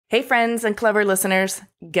Hey friends and clever listeners,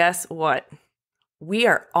 guess what? We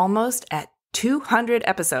are almost at 200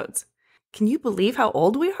 episodes. Can you believe how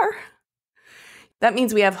old we are? That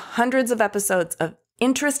means we have hundreds of episodes of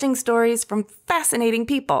interesting stories from fascinating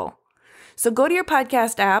people. So go to your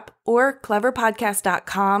podcast app or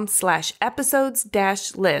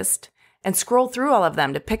cleverpodcast.com/episodes-list and scroll through all of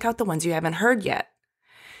them to pick out the ones you haven't heard yet.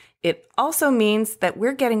 It also means that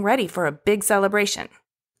we're getting ready for a big celebration.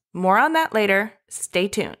 More on that later. Stay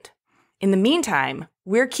tuned. In the meantime,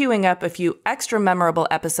 we're queuing up a few extra memorable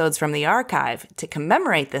episodes from the archive to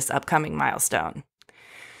commemorate this upcoming milestone.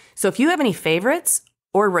 So if you have any favorites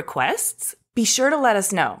or requests, be sure to let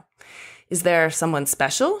us know. Is there someone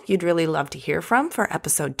special you'd really love to hear from for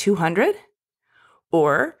episode 200?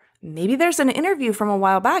 Or maybe there's an interview from a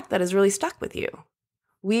while back that has really stuck with you.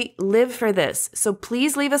 We live for this, so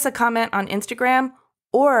please leave us a comment on Instagram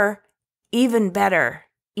or, even better,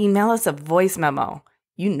 email us a voice memo.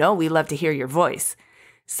 You know we love to hear your voice.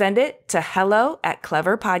 Send it to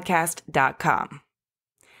hello@cleverpodcast.com.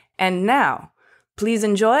 And now, please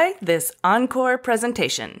enjoy this encore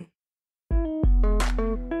presentation.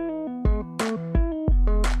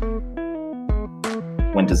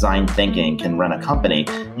 When design thinking can run a company,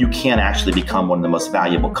 you can actually become one of the most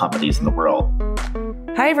valuable companies in the world.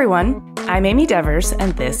 Hi everyone, I'm Amy Devers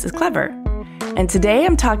and this is Clever. And today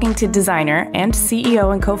I'm talking to designer and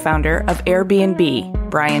CEO and co-founder of Airbnb,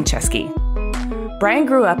 Brian Chesky. Brian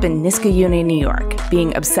grew up in Niskayuna, New York,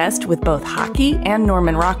 being obsessed with both hockey and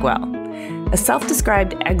Norman Rockwell. A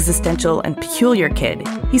self-described existential and peculiar kid,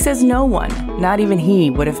 he says no one, not even he,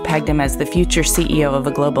 would have pegged him as the future CEO of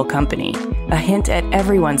a global company, a hint at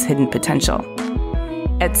everyone's hidden potential.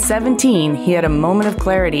 At 17, he had a moment of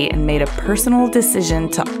clarity and made a personal decision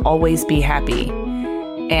to always be happy.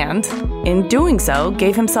 And, in doing so,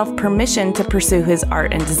 gave himself permission to pursue his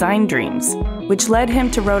art and design dreams, which led him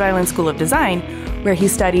to Rhode Island School of Design, where he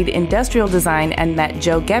studied industrial design and met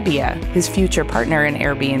Joe Gebbia, his future partner in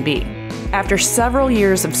Airbnb. After several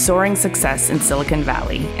years of soaring success in Silicon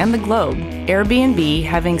Valley and the globe, Airbnb,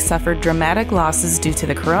 having suffered dramatic losses due to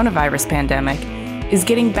the coronavirus pandemic, is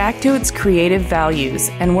getting back to its creative values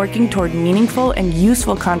and working toward meaningful and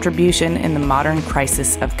useful contribution in the modern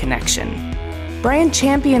crisis of connection. Brian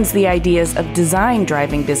champions the ideas of design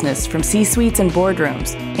driving business from C-suites and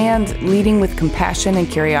boardrooms, and leading with compassion and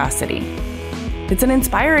curiosity. It's an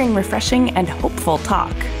inspiring, refreshing, and hopeful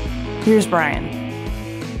talk. Here's Brian.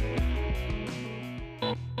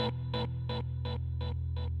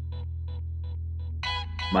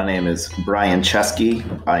 My name is Brian Chesky.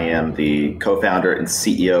 I am the co-founder and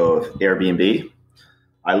CEO of Airbnb.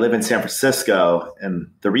 I live in San Francisco, and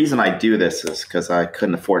the reason I do this is because I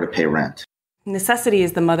couldn't afford to pay rent. Necessity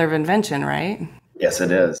is the mother of invention, right? Yes,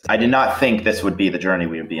 it is. I did not think this would be the journey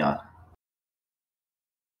we would be on.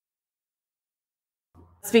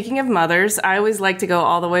 Speaking of mothers, I always like to go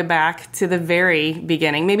all the way back to the very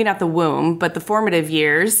beginning, maybe not the womb, but the formative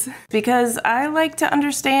years, because I like to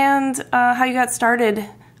understand how you got started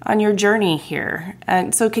on your journey here.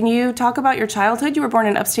 And so can you talk about your childhood? You were born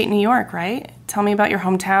in upstate New York, right? Tell me about your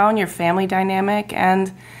hometown, your family dynamic,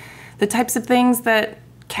 and the types of things that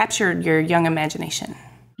captured your young imagination.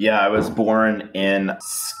 Yeah, I was born in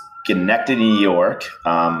Schenectady, New York,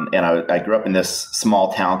 and I grew up in this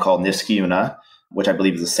small town called Niskayuna, which I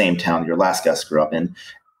believe is the same town your last guest grew up in.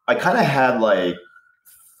 I kind of had like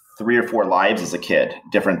 3 or 4 lives as a kid,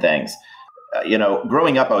 different things.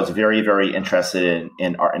 Growing up, I was very, very interested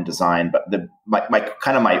in art and design, but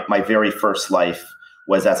my very first life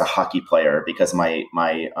was as a hockey player because my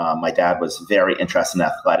dad was very interested in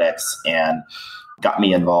athletics and got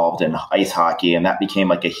me involved in ice hockey, and that became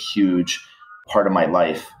like a huge part of my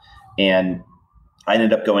life. And I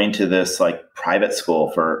ended up going to this like private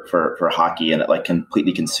school for hockey, and it like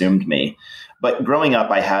completely consumed me. But growing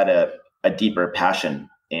up, I had a deeper passion,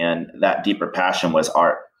 and that deeper passion was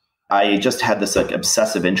art. I just had this like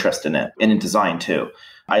obsessive interest in it, and in design too.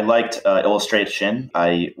 I liked illustration.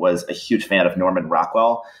 I was a huge fan of Norman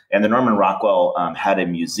Rockwell, and the Norman Rockwell had a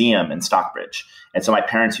museum in Stockbridge. And so my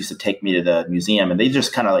parents used to take me to the museum, and they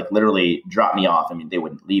just kind of like literally drop me off. I mean, they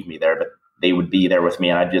wouldn't leave me there, but they would be there with me,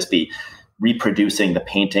 and I'd just be reproducing the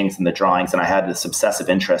paintings and the drawings. And I had this obsessive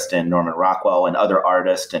interest in Norman Rockwell and other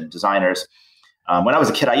artists and designers. When I was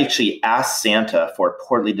a kid, I actually asked Santa for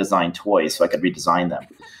poorly designed toys so I could redesign them.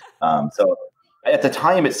 So at the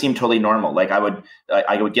time, it seemed totally normal. Like I would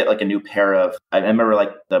get like a new pair of, I remember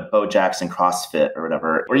like the Bo Jackson CrossFit or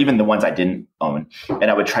whatever, or even the ones I didn't own. And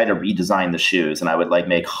I would try to redesign the shoes, and I would like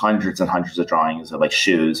make hundreds and hundreds of drawings of like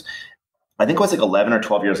shoes. I think I was like 11 or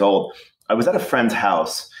 12 years old. I was at a friend's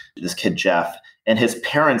house, this kid, Jeff, And his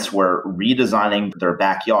parents were redesigning their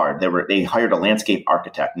backyard. They hired a landscape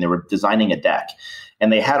architect and they were designing a deck.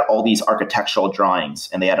 And they had all these architectural drawings,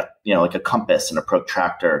 and they had like a compass and a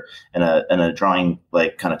protractor and a drawing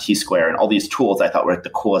like kind of T-square and all these tools I thought were like the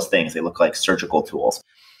coolest things. They look like surgical tools.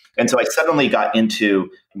 And so I suddenly got into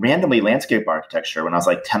randomly landscape architecture when I was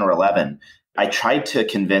like 10 or 11. I tried to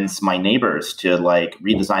convince my neighbors to like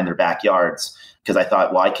redesign their backyards because I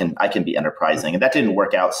thought, well, I can be enterprising. And that didn't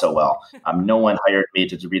work out so well. No one hired me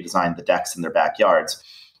to redesign the decks in their backyards.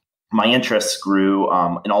 My interests grew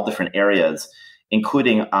in all different areas,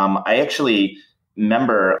 including I actually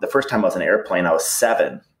remember the first time I was in an airplane, I was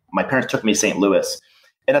 7. My parents took me to St. Louis.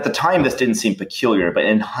 And at the time, this didn't seem peculiar, but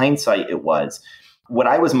in hindsight, it was. What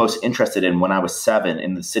I was most interested in when I was 7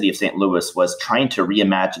 in the city of St. Louis was trying to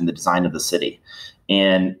reimagine the design of the city.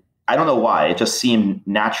 And I don't know why, it just seemed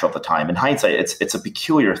natural at the time. In hindsight, it's a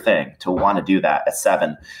peculiar thing to want to do that at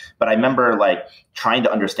 7. But I remember like trying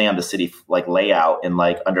to understand the city like layout and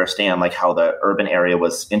like understand like how the urban area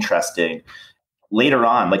was interesting. Later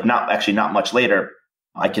on, like not much later,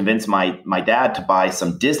 I convinced my dad to buy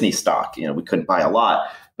some Disney stock. We couldn't buy a lot.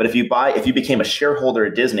 But if you became a shareholder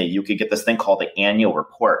at Disney, you could get this thing called the annual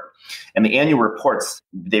report. And the annual reports,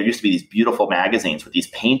 there used to be these beautiful magazines with these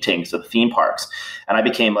paintings of the theme parks. And I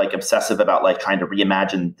became like obsessive about like trying to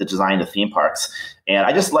reimagine the design of theme parks. And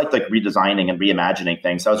I just liked like redesigning and reimagining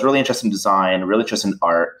things. So I was really interested in design, really interested in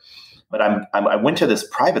art. But I went to this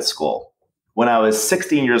private school. When I was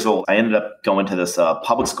 16 years old, I ended up going to this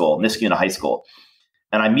public school, Niskayuna High School.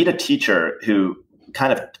 And I meet a teacher who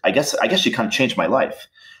kind of, I guess she kind of changed my life.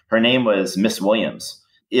 Her name was Miss Williams.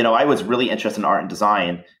 I was really interested in art and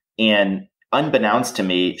design. And unbeknownst to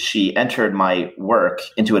me, she entered my work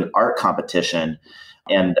into an art competition.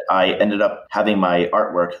 And I ended up having my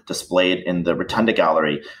artwork displayed in the Rotunda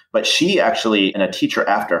Gallery. But she actually, and a teacher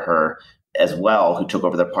after her as well, who took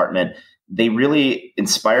over the department, they really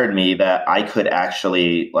inspired me that I could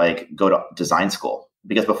actually like go to design school.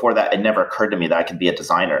 Because before that, it never occurred to me that I could be a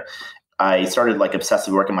designer. I started like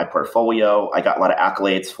obsessively working my portfolio. I got a lot of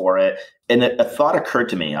accolades for it. And a thought occurred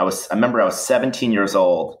to me. I remember I was 17 years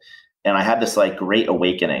old and I had this like great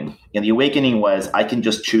awakening. And the awakening was I can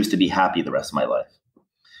just choose to be happy the rest of my life.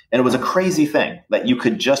 And it was a crazy thing that you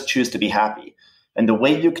could just choose to be happy. And the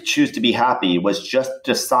way you could choose to be happy was just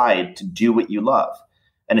decide to do what you love.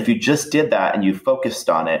 And if you just did that and you focused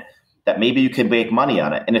on it, that maybe you can make money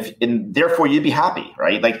on it. And therefore you'd be happy,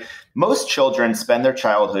 right? Like most children spend their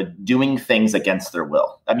childhood doing things against their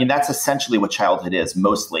will. I mean, that's essentially what childhood is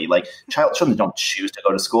mostly. Like children don't choose to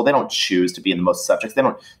go to school. They don't choose to be in the most subjects. They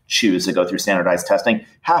don't choose to go through standardized testing.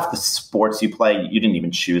 Half the sports you play, you didn't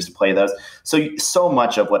even choose to play those. So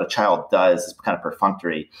much of what a child does is kind of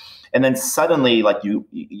perfunctory. And then suddenly like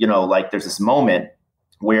like there's this moment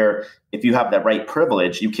where if you have that right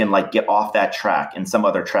privilege, you can like get off that track in some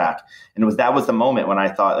other track. And that was the moment when I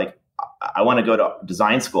thought like, I want to go to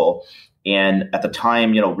design school. And at the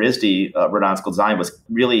time, RISD, Rhode Island School of Design, was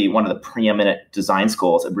really one of the preeminent design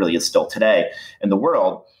schools. It really is still today in the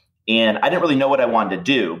world. And I didn't really know what I wanted to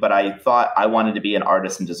do, but I thought I wanted to be an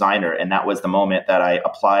artist and designer. And that was the moment that I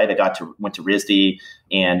applied. Went to RISD,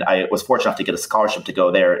 and I was fortunate enough to get a scholarship to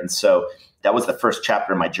go there. And so that was the first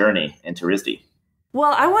chapter of my journey into RISD.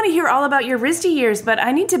 Well, I want to hear all about your RISD years, but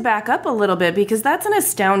I need to back up a little bit because that's an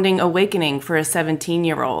astounding awakening for a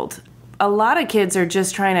 17-year-old. A lot of kids are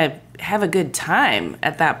just trying to have a good time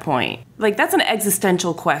at that point. Like, that's an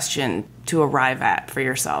existential question to arrive at for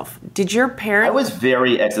yourself. Did your parents... I was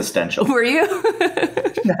very existential. Were you?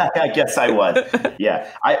 I guess I was. Yeah.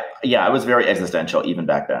 I was very existential even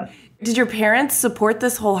back then. Did your parents support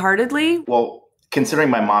this wholeheartedly? Well, considering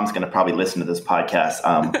my mom's going to probably listen to this podcast,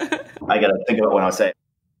 I got to think about what I would say.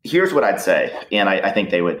 Here's what I'd say, and I think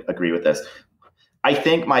they would agree with this. I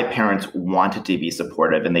think my parents wanted to be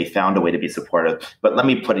supportive, and they found a way to be supportive. But let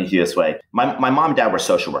me put it this way. My mom and dad were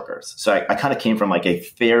social workers. So I kind of came from like a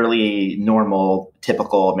fairly normal,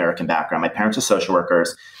 typical American background. My parents were social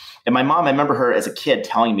workers. And my mom, I remember her as a kid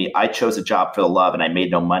telling me, I chose a job for the love and I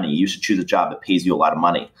made no money. You should choose a job that pays you a lot of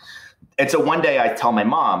money. And so one day I tell my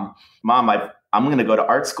mom, I'm going to go to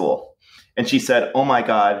art school. And she said, oh my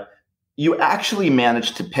God, you actually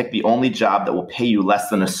managed to pick the only job that will pay you less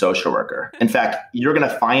than a social worker. In fact, you're going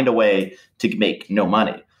to find a way to make no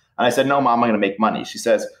money. And I said, no, Mom, I'm going to make money. She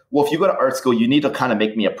says, well, if you go to art school, you need to kind of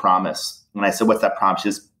make me a promise. And I said, what's that promise?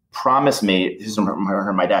 She says, promise me, this is from her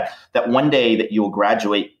and my dad, that one day that you will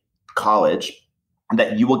graduate college and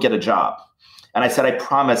that you will get a job. And I said, I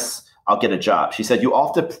promise I'll get a job. She said, you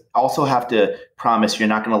also have to promise you're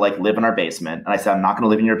not going to like live in our basement. And I said, I'm not going to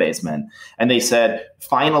live in your basement. And they said,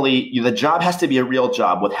 finally, the job has to be a real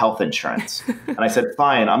job with health insurance. And I said,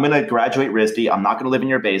 fine, I'm going to graduate RISD. I'm not going to live in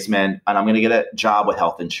your basement, and I'm going to get a job with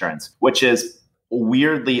health insurance, which is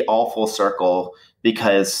weirdly all full circle,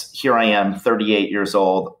 because here I am, 38 years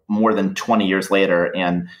old, more than 20 years later.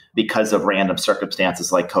 And because of random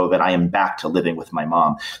circumstances like COVID, I am back to living with my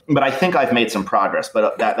mom. But I think I've made some progress,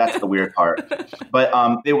 but that's the weird part.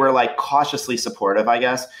 But they were like cautiously supportive, I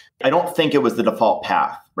guess. I don't think it was the default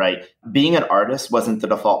path, right? Being an artist wasn't the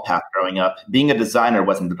default path growing up. Being a designer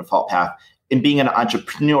wasn't the default path. And being an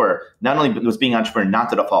entrepreneur, not only was being an entrepreneur not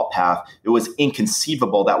the default path, it was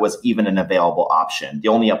inconceivable that was even an available option. The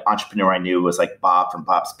only entrepreneur I knew was like Bob from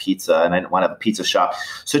Bob's Pizza, and I didn't want to have a pizza shop.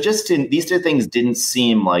 So these two things didn't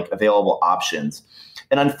seem like available options.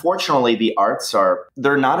 And unfortunately, the arts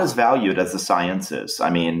they're not as valued as the sciences. I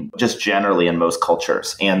mean, just generally in most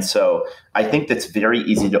cultures. And so I think that's very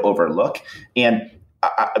easy to overlook. And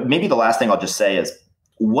maybe the last thing I'll just say is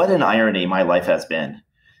what an irony my life has been.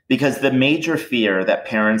 Because the major fear that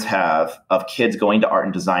parents have of kids going to art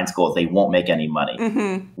and design school is they won't make any money.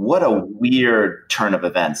 Mm-hmm. What a weird turn of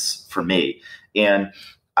events for me. And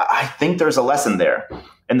I think there's a lesson there.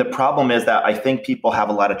 And the problem is that I think people have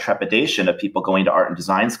a lot of trepidation of people going to art and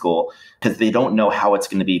design school because they don't know how it's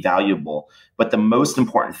going to be valuable. But the most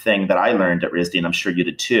important thing that I learned at RISD, and I'm sure you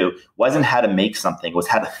did too, wasn't how to make something, it was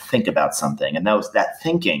how to think about something. And that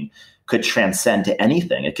thinking could transcend to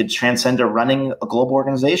anything. It could transcend to running a global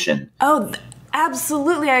organization. Oh,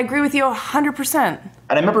 absolutely. I agree with you 100%. And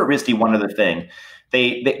I remember at RISD, one other thing,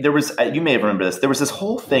 there was, you may have remembered this, there was this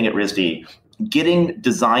whole thing at RISD, getting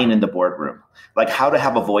design in the boardroom, like how to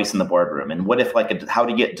have a voice in the boardroom. And what if how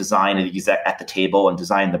to get design at the table and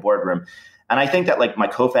design in the boardroom. And I think that like my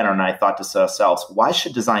co-founder and I thought to ourselves, why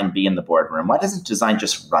should design be in the boardroom? Why doesn't design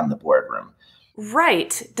just run the boardroom?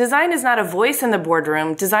 Right. Design is not a voice in the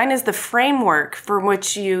boardroom. Design is the framework from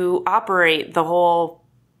which you operate the whole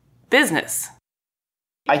business.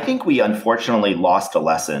 I think we unfortunately lost a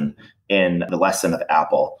lesson in the lesson of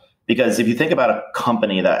Apple. Because if you think about a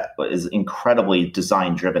company that is incredibly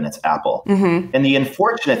design driven, it's Apple. Mm-hmm. And the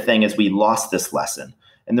unfortunate thing is we lost this lesson.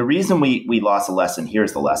 And the reason we lost a lesson,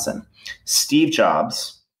 here's the lesson. Steve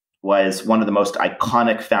Jobs was one of the most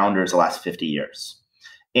iconic founders of the last 50 years.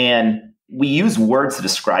 And we use words to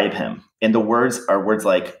describe him, and the words are words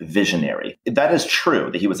like visionary. That is true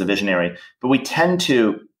that he was a visionary, but we tend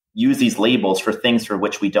to use these labels for things for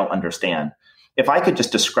which we don't understand. If I could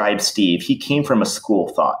just describe Steve, he came from a school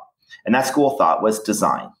of thought, and that school of thought was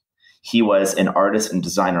design. He was an artist and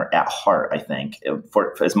designer at heart, I think,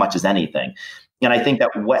 for as much as anything. And I think that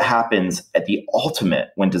what happens at the ultimate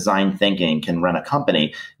when design thinking can run a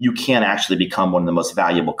company, you can actually become one of the most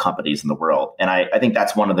valuable companies in the world. And I think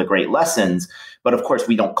that's one of the great lessons. But of course,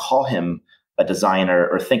 we don't call him a designer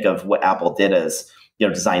or think of what Apple did as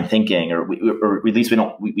design thinking, or at least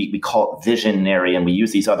we call it visionary, and we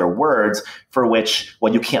use these other words for which,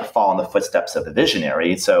 well, you can't follow in the footsteps of a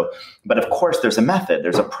visionary. So, but of course, there's a method,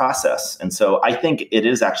 there's a process. And so I think it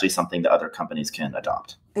is actually something that other companies can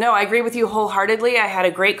adopt. No, I agree with you wholeheartedly. I had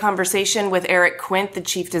a great conversation with Eric Quint, the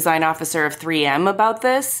Chief Design Officer of 3M, about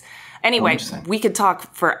this. Anyway, we could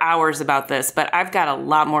talk for hours about this, but I've got a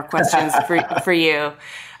lot more questions for you.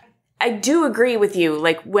 I do agree with you.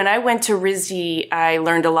 Like when I went to RISD, I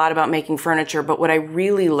learned a lot about making furniture, but what I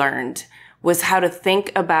really learned was how to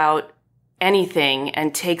think about anything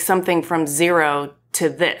and take something from zero to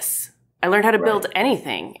this. I learned how to build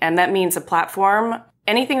anything, and that means a platform.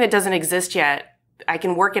 Anything that doesn't exist yet, I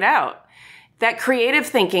can work it out. That creative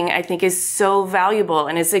thinking, I think, is so valuable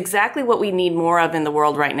and is exactly what we need more of in the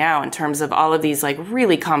world right now in terms of all of these like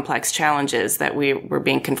really complex challenges that we're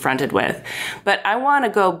being confronted with. But I want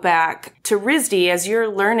to go back to RISD as you're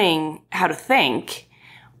learning how to think.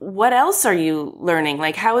 What else are you learning?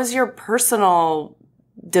 Like, how is your personal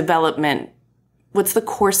development? What's the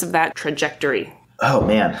course of that trajectory? Oh,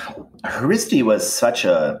 man. RISD was such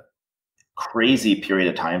a crazy period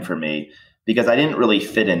of time for me because I didn't really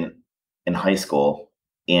fit in high school,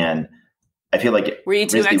 and I feel like were you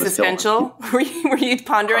too existential? Were you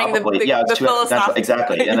pondering the philosophical?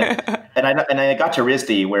 Exactly. And I got to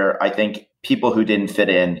RISD where I think people who didn't fit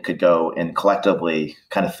in could go and collectively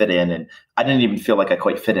kind of fit in, and I didn't even feel like I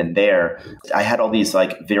quite fit in there. I had all these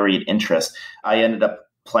like varied interests. I ended up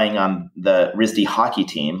playing on the RISD hockey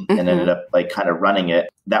team and ended up like kind of running it.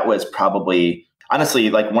 That was probably, honestly,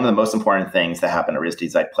 like one of the most important things that happened at RISD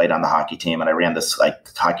is I played on the hockey team, and I ran this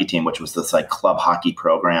like hockey team, which was this like club hockey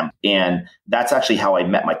program. And that's actually how I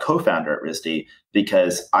met my co-founder at RISD,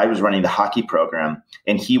 because I was running the hockey program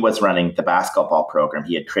and he was running the basketball program.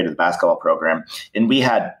 He had created the basketball program, and we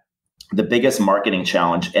had the biggest marketing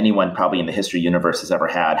challenge anyone probably in the history universe has ever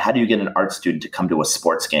had. How do you get an art student to come to a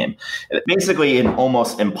sports game? Basically an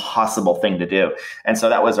almost impossible thing to do. And so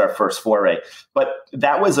that was our first foray. But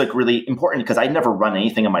that was like really important because I'd never run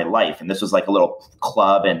anything in my life. And this was like a little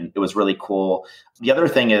club and it was really cool. The other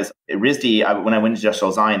thing is at RISD, when I went to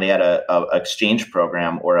industrial design, they had a exchange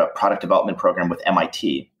program or a product development program with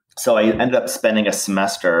MIT. So I ended up spending a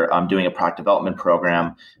semester doing a product development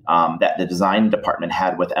program that the design department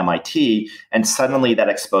had with MIT. And suddenly that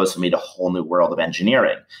exposed me to a whole new world of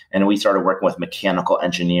engineering. And we started working with mechanical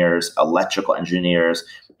engineers, electrical engineers,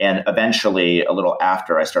 and eventually a little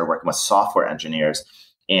after I started working with software engineers.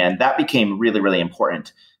 And that became really, really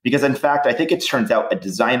important. Because in fact, I think it turns out a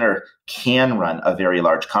designer can run a very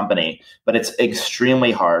large company, but it's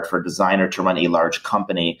extremely hard for a designer to run a large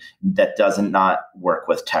company that does not work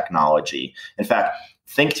with technology. In fact,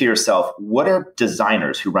 think to yourself, what are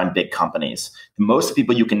designers who run big companies? Most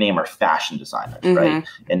people you can name are fashion designers, right?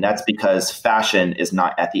 And that's because fashion is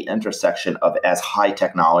not at the intersection of as high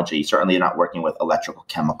technology. Certainly you're not working with electrical,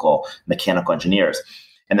 chemical, mechanical engineers.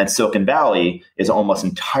 And then Silicon Valley is almost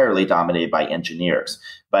entirely dominated by engineers.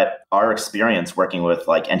 But our experience working with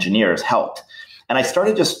like engineers helped. And it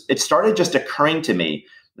started just occurring to me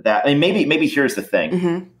that, I mean, maybe here's the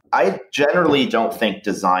thing. I generally don't think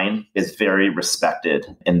design is very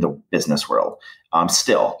respected in the business world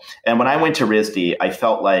still. And when I went to RISD, I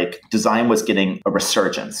felt like design was getting a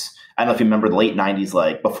resurgence. I don't know if you remember the late 90s,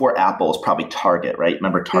 like before Apple was probably Target, right?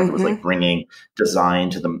 Remember Target was like bringing design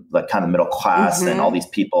to the like kind of middle class and all these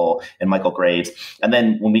people and Michael Graves. And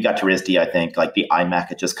then when we got to RISD, I think like the iMac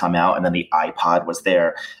had just come out and then the iPod was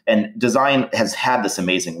there. And design has had this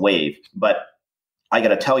amazing wave. But I got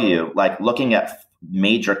to tell you, like looking at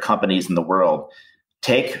major companies in the world,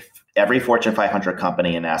 take every Fortune 500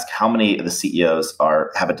 company and ask how many of the CEOs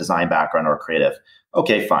have a design background or creative.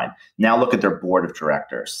 Okay, fine. Now look at their board of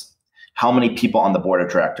directors. How many people on the board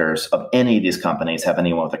of directors of any of these companies have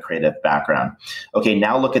anyone with a creative background? Okay,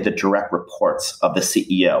 now look at the direct reports of the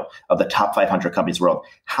CEO of the top 500 companies in the world.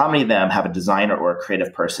 How many of them have a designer or a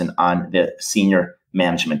creative person on the senior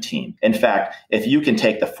management team? In fact, if you can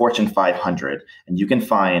take the Fortune 500 and you can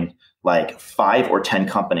find like 5 or 10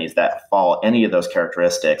 companies that follow any of those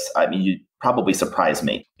characteristics, I mean, you probably surprise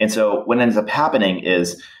me. And so what ends up happening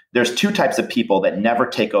is there's two types of people that never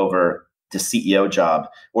take over the CEO job,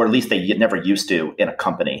 or at least they never used to in a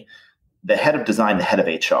company. The head of design, the head of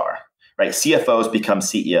HR, right? CFOs become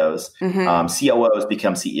CEOs, COOs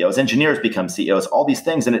become CEOs, engineers become CEOs, all these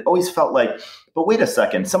things. And it always felt like, but wait a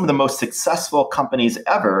second, some of the most successful companies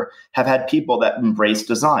ever have had people that embrace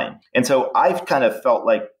design. And so I've kind of felt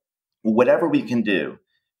like whatever we can do,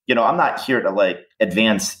 you know, I'm not here to like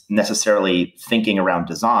advance necessarily thinking around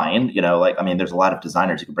design, you know, like, I mean, there's a lot of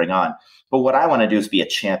designers you can bring on. But what I want to do is be a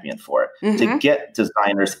champion for it, to get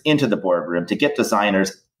designers into the boardroom, to get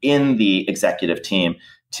designers in the executive team,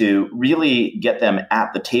 to really get them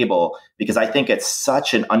at the table, because I think it's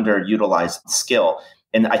such an underutilized skill.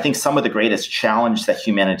 And I think some of the greatest challenge that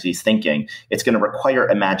humanity is thinking, it's going to require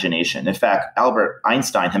imagination. In fact, Albert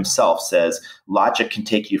Einstein himself says, logic can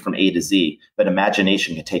take you from A to Z, but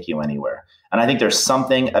imagination can take you anywhere. And I think there's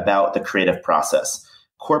something about the creative process.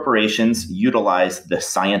 Corporations utilize the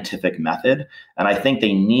scientific method, and I think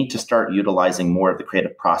they need to start utilizing more of the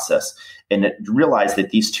creative process and realize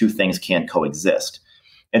that these two things can coexist.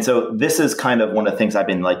 And so this is kind of one of the things I've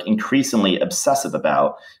been like increasingly obsessive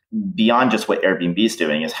about beyond just what Airbnb is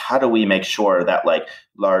doing, is how do we make sure that like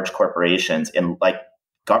large corporations and like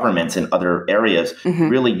governments in other areas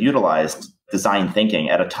really utilize design thinking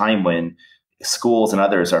at a time when schools and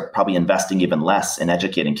others are probably investing even less in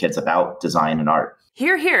educating kids about design and art.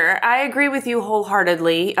 Hear, hear. I agree with you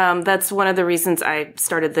wholeheartedly. That's one of the reasons I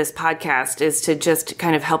started this podcast, is to just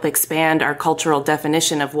kind of help expand our cultural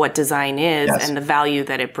definition of what design is and the value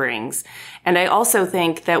that it brings. And I also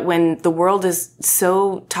think that when the world is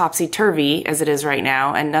so topsy-turvy as it is right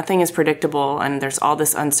now, and nothing is predictable, and there's all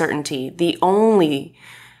this uncertainty, the only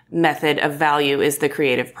method of value is the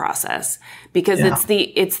creative process, because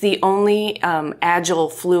it's the only agile,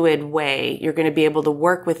 fluid way you're going to be able to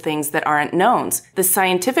work with things that aren't knowns. The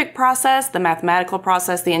scientific process, the mathematical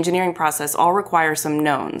process, the engineering process all require some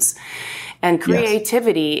knowns. And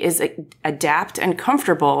creativity is adapt and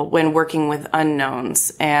comfortable when working with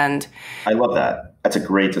unknowns. And I love that. That's a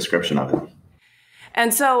great description of it.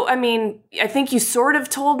 And so, I mean, I think you sort of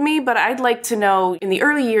told me, but I'd like to know, in the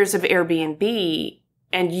early years of Airbnb,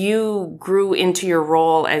 and you grew into your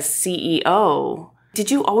role as CEO, did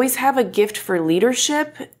you always have a gift for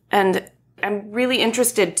leadership? And I'm really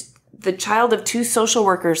interested, the child of two social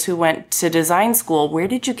workers who went to design school, where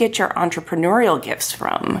did you get your entrepreneurial gifts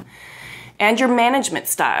from? And your management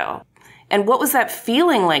style? And what was that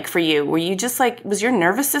feeling like for you? Were you just like, was your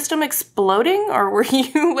nervous system exploding, or were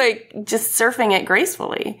you like just surfing it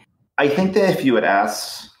gracefully? I think that if you had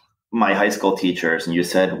asked my high school teachers and you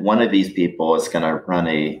said, one of these people is going to run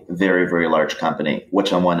a very, very large company,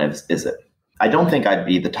 which one is it? I don't think I'd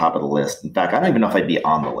be the top of the list. In fact, I don't even know if I'd be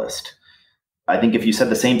on the list. I think if you said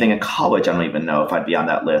the same thing in college, I don't even know if I'd be on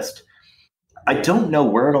that list. I don't know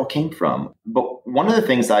where it all came from. But one of the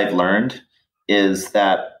things I've learned is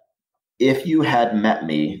that if you had met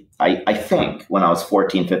me, I think when I was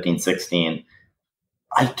 14, 15, 16,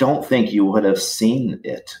 I don't think you would have seen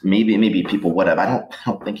it. Maybe people would have. I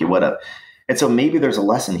don't think you would have. And so maybe there's a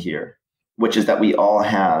lesson here, which is that we all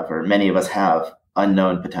have, or many of us have,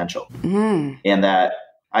 unknown potential. And that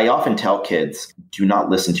I often tell kids, do not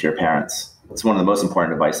listen to your parents. It's one of the most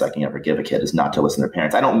important advice I can ever give a kid, is not to listen to their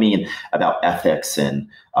parents. I don't mean about ethics and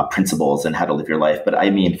principles and how to live your life, but I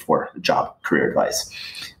mean for job, career advice.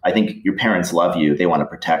 I think your parents love you. They want to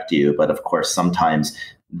protect you. But of course, sometimes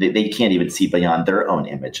they can't even see beyond their own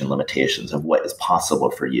image and limitations of what is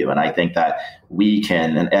possible for you. And I think that we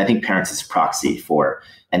can, and I think parents is proxy for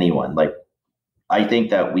anyone. Like, I think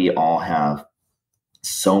that we all have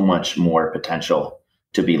so much more potential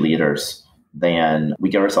to be leaders than we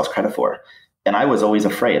give ourselves credit for. And I was always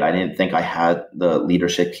afraid. I didn't think I had the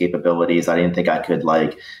leadership capabilities. I didn't think I could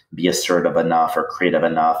be assertive enough or creative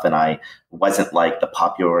enough. And I wasn't like the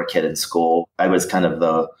popular kid in school. I was kind of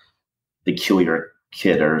the peculiar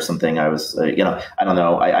kid or something. I was, I don't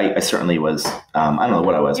know. I certainly was, I don't know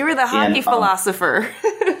what I was. You were the hockey philosopher.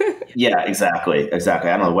 Yeah, exactly. I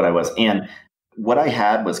don't know what I was. And what I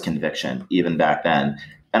had was conviction even back then.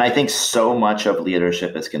 And I think so much of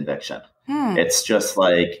leadership is conviction. It's just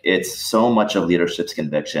it's so much of leadership's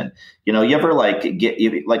conviction. You ever I'll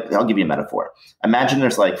give you a metaphor. Imagine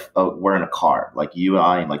there's we're in a car, you and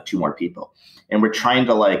I and two more people. And we're trying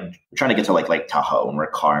to get to Lake Tahoe, and we're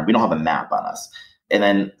a car and we don't have a map on us. And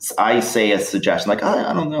then I say a suggestion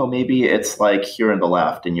I don't know, maybe it's here on the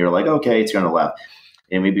left. And you're like, okay, it's here on the left.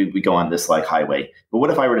 And maybe we go on this highway. But what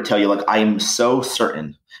if I were to tell you, I'm so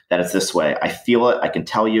certain that it's this way. I feel it. I can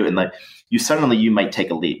tell you. And you might take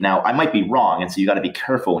a leap. Now, I might be wrong. And so you got to be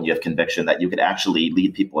careful when you have conviction that you could actually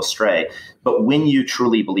lead people astray. But when you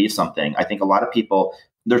truly believe something, I think a lot of people,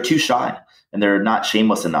 they're too shy and they're not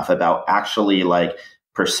shameless enough about actually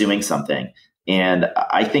pursuing something. And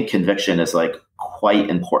I think conviction is quite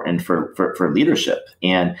important for leadership,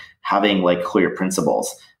 and having clear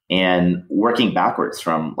principles and working backwards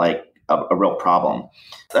from a real problem.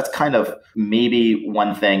 That's kind of maybe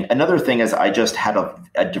one thing. Another thing is I just had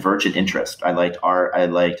a divergent interest. I liked art.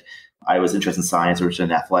 I was interested in science, or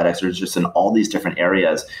in athletics, or just in all these different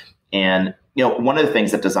areas. And, one of the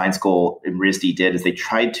things that design school in RISD did is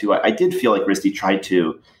I did feel like RISD tried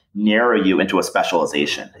to narrow you into a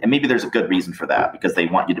specialization. And maybe there's a good reason for that, because they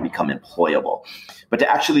want you to become employable. But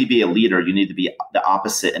to actually be a leader, you need to be the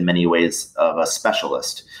opposite in many ways of a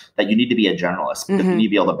specialist, that you need to be a generalist. Because you need to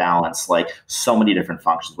be able to balance so many different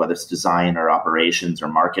functions, whether it's design or operations or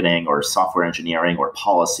marketing or software engineering or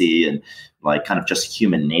policy, and kind of just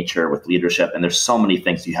human nature with leadership. And there's so many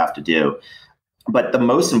things you have to do. But the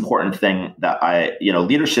most important thing that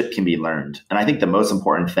leadership can be learned. And I think the most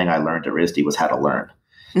important thing I learned at RISD was how to learn.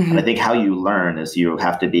 And I think how you learn is you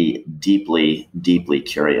have to be deeply, deeply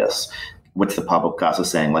curious. What's the Pablo Picasso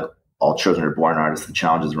saying? All children are born artists, the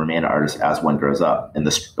challenges remain artists as one grows up. And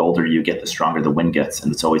the older you get, the stronger the wind gets,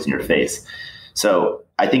 and it's always in your face. So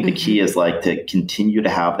I think the key is to continue to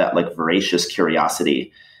have that voracious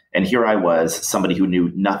curiosity. And here I was, somebody who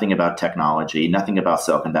knew nothing about technology, nothing about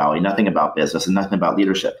Silicon Valley, nothing about business, and nothing about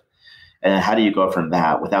leadership. And then how do you go from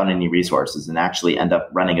that without any resources and actually end up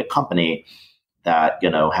running a company that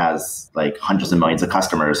has hundreds of millions of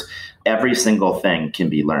customers? Every single thing can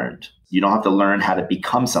be learned. You don't have to learn how to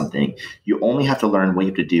become something. You only have to learn what you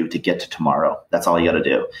have to do to get to tomorrow. That's all you got to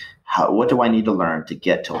do. What do I need to learn to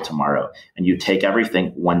get till tomorrow? And you take everything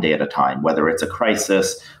one day at a time, whether it's a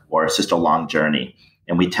crisis or it's just a long journey.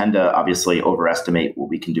 And we tend to obviously overestimate what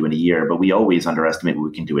we can do in a year, but we always underestimate what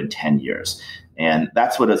we can do in 10 years. And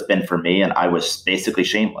that's what it's been for me. And I was basically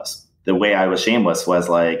shameless. The way I was shameless was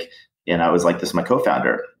I was like this, my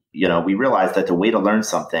co-founder, we realized that the way to learn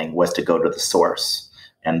something was to go to the source.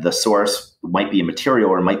 And the source might be a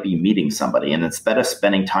material or it might be meeting somebody. And instead of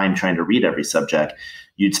spending time trying to read every subject,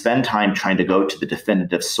 you'd spend time trying to go to the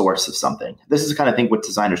definitive source of something. This is the kind of thing what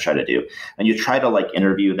designers try to do. And you try to like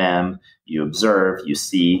interview them, you observe, you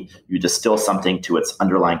see, you distill something to its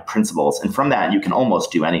underlying principles. And from that, you can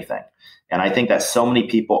almost do anything. And I think that so many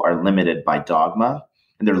people are limited by dogma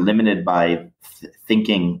and they're limited by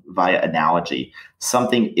thinking via analogy.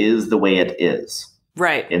 Something is the way it is.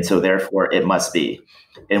 Right. And so therefore it must be.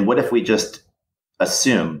 And what if we just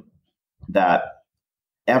assume that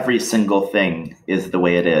every single thing is the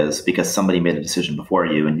way it is because somebody made a decision before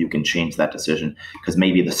you and you can change that decision because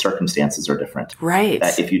maybe the circumstances are different. Right.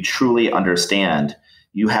 That if you truly understand,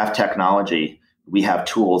 you have technology, we have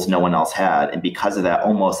tools no one else had. And because of that,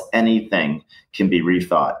 almost anything can be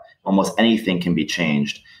rethought. Almost anything can be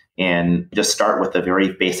changed. And just start with the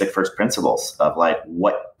very basic first principles of like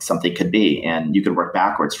what something could be. And you could work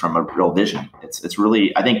backwards from a real vision. It's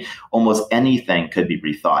really, I think almost anything could be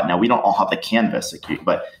rethought. Now, we don't all have the canvas,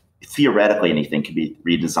 but theoretically anything can be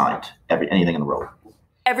redesigned, anything in the world.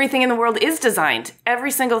 Everything in the world is designed.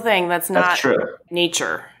 Every single thing that's not true.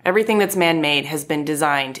 Nature. Everything that's man-made has been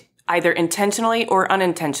designed either intentionally or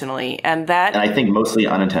unintentionally. And I think mostly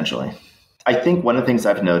unintentionally. I think one of the things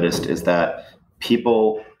I've noticed is that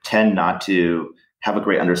people tend not to have a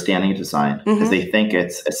great understanding of design because they think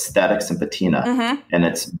it's aesthetics and patina and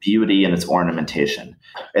it's beauty and it's ornamentation.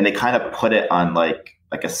 And they kind of put it on like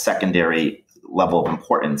a secondary level of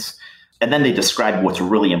importance. And then they describe what's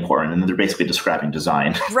really important. And they're basically describing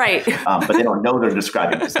design. Right. But they don't know they're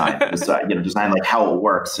describing design. Design like how it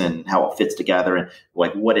works and how it fits together and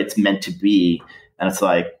like what it's meant to be. And it's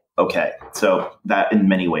like, okay, so that in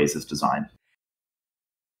many ways is design.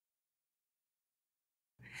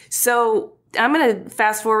 So I'm going to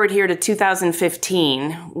fast forward here to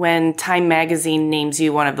 2015 when Time Magazine names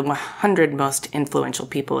you one of the 100 most influential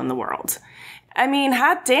people in the world. I mean,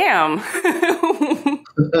 hot damn.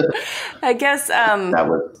 I guess. That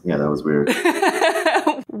was weird.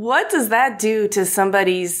 What does that do to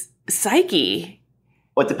somebody's psyche?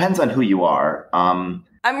 Well, it depends on who you are. I'm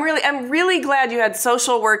really glad you had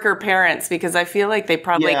social worker parents because I feel like they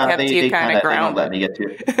probably kept you kind of grounded. They don't let me get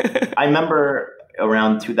to. I remember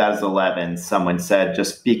around 2011, someone said,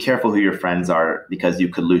 just be careful who your friends are because you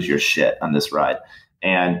could lose your shit on this ride.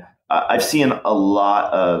 And I've seen a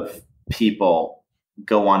lot of people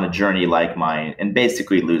go on a journey like mine and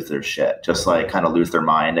basically lose their shit, just like kind of lose their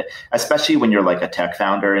mind, especially when you're like a tech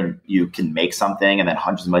founder and you can make something and then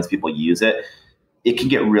hundreds of millions of people use it. It can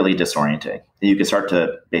get really disorienting. You can start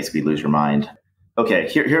to basically lose your mind. Okay,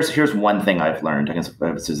 here's one thing I've learned. I guess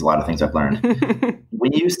there's a lot of things I've learned.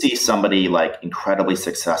 When you see somebody like incredibly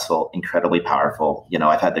successful, incredibly powerful,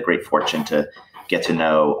 I've had the great fortune to get to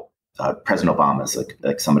know President Obama is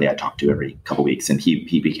like somebody I talk to every couple of weeks, and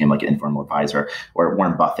he became like an informal advisor, or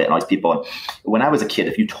Warren Buffett and all these people. And when I was a kid,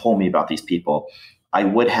 if you told me about these people, I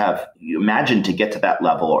would have imagined to get to that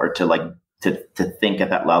level or to think at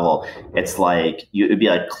that level. It's like it'd be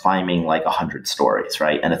like climbing like 100 stories,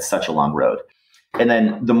 right? And it's such a long road. And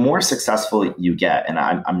then the more successful you get, and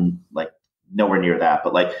I'm like nowhere near that,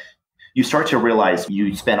 but like you start to realize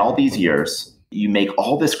you spend all these years, you make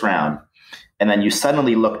all this ground, and then you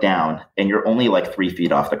suddenly look down and you're only like 3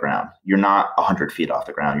 feet off the ground. You're not 100 feet off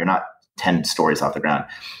the ground. You're not 10 stories off the ground.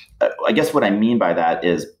 I guess what I mean by that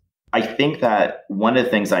is I think that one of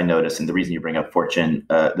the things I noticed, and the reason you bring up Fortune,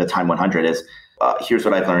 the Time 100 is, here's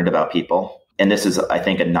what I've learned about people. And this is, I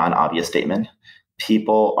think, a non-obvious statement.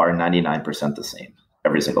 People are 99% the same,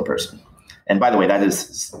 every single person. And by the way, that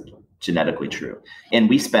is genetically true. And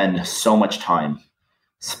we spend so much time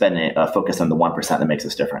focused on the 1% that makes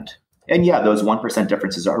us different. And yeah, those 1%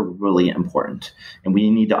 differences are really important. And we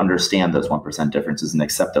need to understand those 1% differences and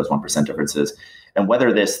accept those 1% differences. And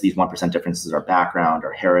whether these 1% differences are background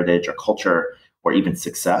or heritage or culture or even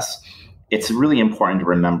success, it's really important to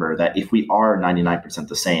remember that if we are 99%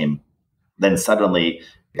 the same, then suddenly,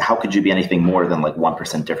 how could you be anything more than like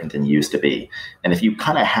 1% different than you used to be? And if you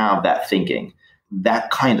kind of have that thinking, that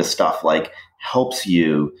kind of stuff like helps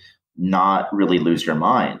you not really lose your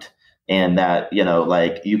mind. And that,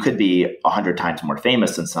 like you could be 100 times more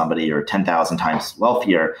famous than somebody or 10,000 times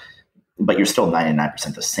wealthier, but you're still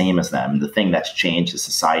 99% the same as them. And the thing that's changed is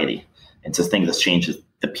society. It's the thing that's changed is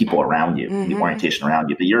the people around you, the orientation around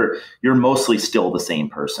you. But you're mostly still the same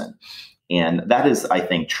person. And that is, I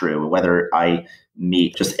think, true, whether I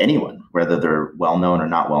meet just anyone, whether they're well-known or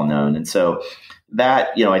not well-known. And so that,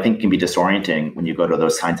 I think can be disorienting when you go to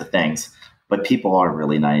those kinds of things. but people are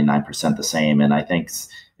really 99% the same. And I think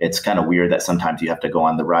it's kind of weird that sometimes you have to go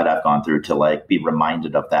on the ride I've gone through to like be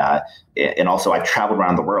reminded of that. And also I've traveled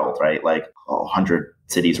around the world, right? Like 100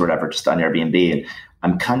 cities or whatever, just on Airbnb. And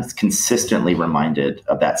I'm consistently reminded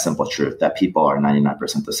of that simple truth that people are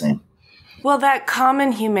 99% the same. Well, that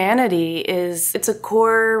common humanity it's a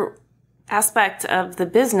core aspect of the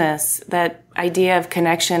business, that idea of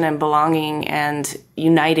connection and belonging and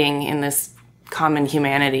uniting in this common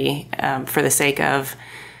humanity for the sake of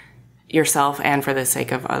yourself and for the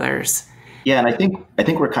sake of others. Yeah, and I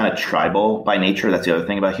think we're kind of tribal by nature. That's the other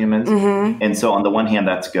thing about humans. Mm-hmm. And so on the one hand,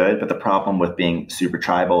 that's good. But the problem with being super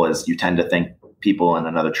tribal is you tend to think people in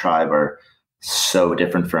another tribe are so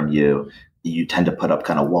different from you. You tend to put up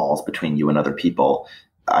kind of walls between you and other people.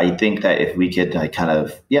 I think that if we could I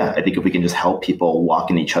think if we can just help people walk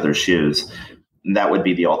in each other's shoes, that would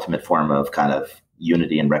be the ultimate form of kind of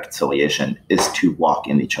unity and reconciliation, is to walk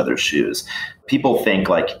in each other's shoes. People think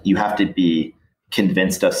like you have to be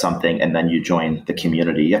convinced of something and then you join the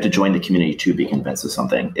community. You have to join the community to be convinced of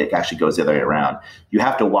something. It actually goes the other way around. You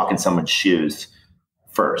have to walk in someone's shoes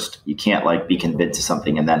first. You can't like be convinced of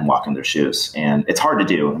something and then walk in their shoes. And it's hard to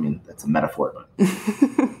do. I mean, that's a metaphor.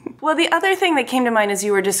 But. Well, the other thing that came to mind as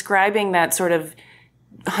you were describing that sort of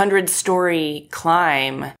 100-story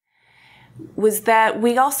climb was that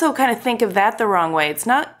we also kind of think of that the wrong way. It's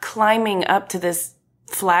not climbing up to this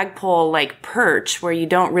flagpole like perch where you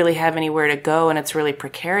don't really have anywhere to go and it's really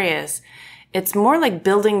precarious. It's more like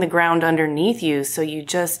building the ground underneath you. So you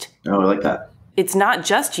just... Oh, I like that. It's not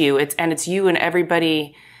just you. It's you and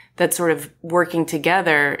everybody that's sort of working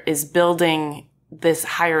together is building this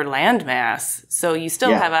higher landmass. So you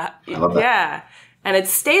still have I love that. Yeah. And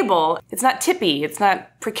it's stable. It's not tippy. It's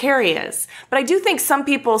not precarious. But I do think some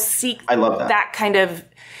people seek that kind of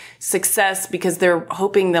success because they're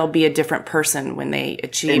hoping they'll be a different person when they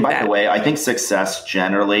achieve that. And by the way, I think success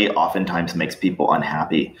generally oftentimes makes people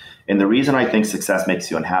unhappy. And the reason I think success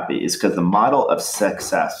makes you unhappy is because the model of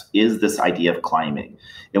success is this idea of climbing.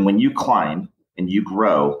 And when you climb and you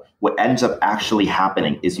grow, what ends up actually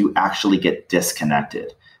happening is you actually get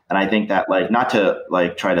disconnected. And I think that not to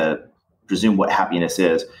try to presume what happiness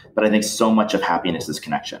is, but I think so much of happiness is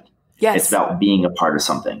connection. Yes. It's about being a part of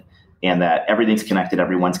something. And that everything's connected,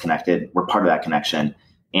 everyone's connected, we're part of that connection.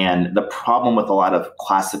 And the problem with a lot of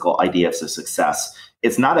classical ideas of success,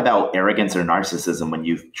 it's not about arrogance or narcissism when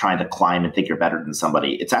you're trying to climb and think you're better than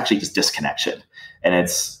somebody. It's actually just disconnection. And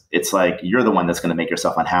it's like you're the one that's going to make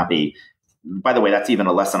yourself unhappy. By the way, that's even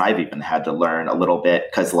a lesson I've even had to learn a little bit,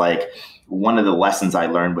 because one of the lessons I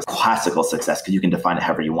learned was classical success, because you can define it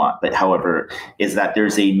however you want. But however, is that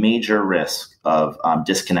there's a major risk of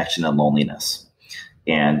disconnection and loneliness.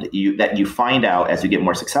 And you find out as you get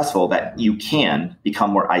more successful that you can become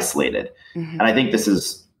more isolated. Mm-hmm. And I think this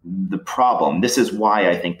is the problem. This is why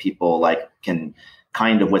I think people can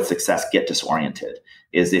kind of with success get disoriented,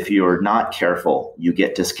 is if you're not careful, you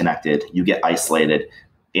get disconnected, you get isolated.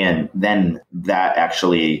 And then that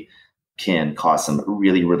actually can cause some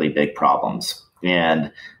really, really big problems.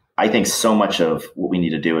 And I think so much of what we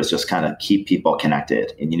need to do is just kind of keep people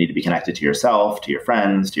connected. And you need to be connected to yourself, to your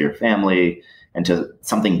friends, to your family, and to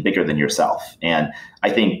something bigger than yourself. And I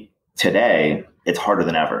think today it's harder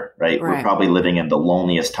than ever, right? We're probably living in the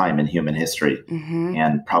loneliest time in human history, mm-hmm.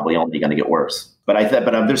 and probably only going to get worse. But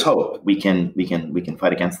there's hope. We can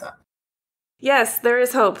fight against that. Yes, there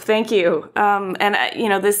is hope. Thank you.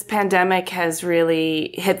 This pandemic has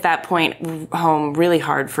really hit that point home really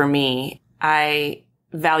hard for me. I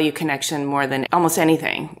value connection more than almost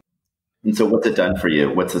anything. And so what's it done for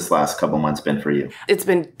you? What's this last couple months been for you? It's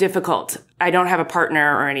been difficult. I don't have a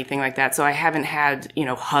partner or anything like that. So I haven't had,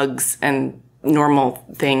 hugs and normal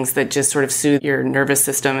things that just sort of soothe your nervous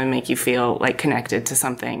system and make you feel like connected to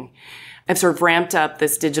something. I've sort of ramped up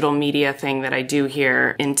this digital media thing that I do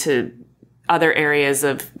here into other areas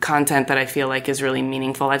of content that I feel like is really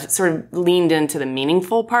meaningful. I've sort of leaned into the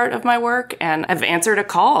meaningful part of my work, and I've answered a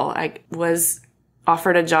call. I was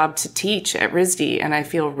offered a job to teach at RISD, and I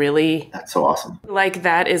feel really... That's so awesome. Like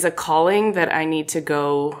that is a calling that I need to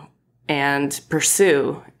go and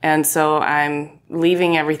pursue. And so I'm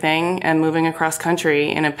leaving everything and moving across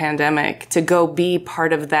country in a pandemic to go be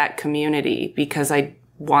part of that community because I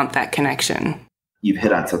want that connection. You've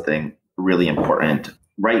hit on something really important.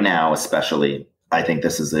 Right now, especially, I think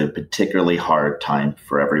this is a particularly hard time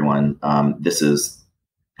for everyone. This is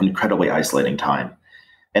an incredibly isolating time.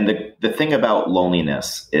 And the thing about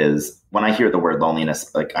loneliness is when I hear the word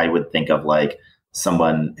loneliness, I would think of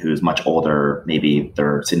someone who's much older, maybe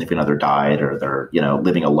their significant other died or they're,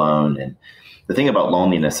 living alone. And the thing about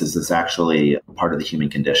loneliness is it's actually part of the human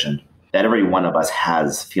condition. that every one of us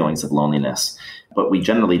has feelings of loneliness, but we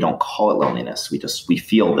generally don't call it loneliness. We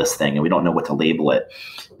feel this thing and we don't know what to label it.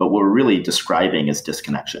 But what we're really describing is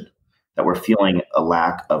disconnection, that we're feeling a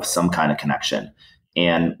lack of some kind of connection.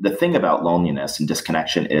 And the thing about loneliness and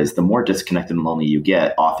disconnection is the more disconnected and lonely you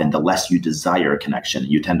get, often the less you desire connection.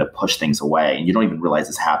 You tend to push things away and you don't even realize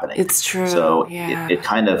it's happening. It's true. So it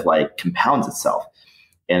kind of like compounds itself.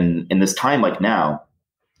 And in this time like now,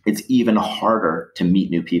 it's even harder to meet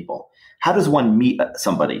new people. How does one meet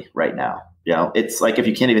somebody right now? You know, it's like if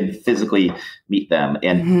you can't even physically meet them.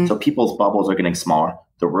 And so people's bubbles are getting smaller,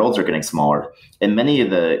 the worlds are getting smaller, and many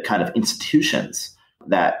of the kind of institutions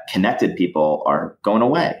that connected people are going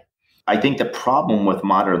away. I think the problem with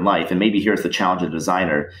modern life, and maybe here's the challenge of the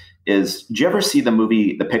designer, is did you ever see the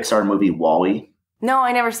Pixar movie WALL-E? No,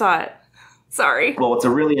 I never saw it. Sorry. Well, it's a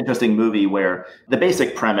really interesting movie where the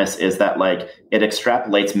basic premise is that like it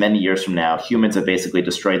extrapolates many years from now. Humans have basically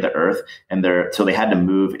destroyed the Earth, and so they had to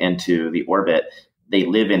move into the orbit. They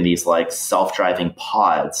live in these like self-driving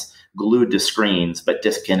pods, glued to screens, but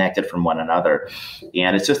disconnected from one another.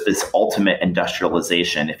 And it's just this ultimate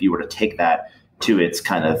industrialization. If you were to take that to its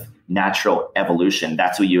kind of natural evolution,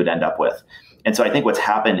 that's what you would end up with. And so I think what's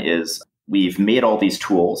happened is we've made all these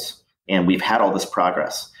tools and we've had all this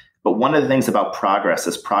progress. But one of the things about progress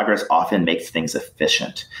is progress often makes things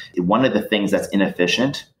efficient. One of the things that's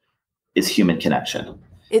inefficient is human connection.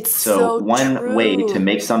 It's so one true. way to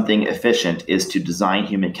make something efficient is to design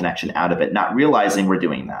human connection out of it, not realizing we're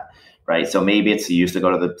doing that, right? So maybe it's you used to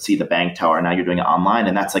go to see the bank teller, now you're doing it online,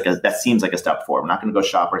 and that seems like a step forward. We're not going to go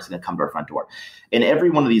shop, it's going to come to our front door. And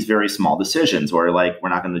every one of these very small decisions, where like we're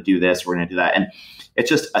not going to do this, we're going to do that, and it's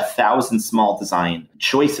just 1,000 small design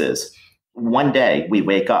choices. One day we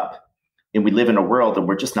wake up and we live in a world and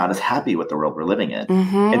we're just not as happy with the world we're living in.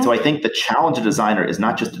 And so I think the challenge of designer is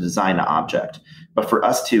not just to design an object, but for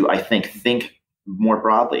us to, I think more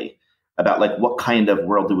broadly about like what kind of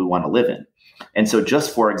world do we want to live in? And so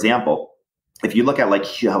just for example, if you look at like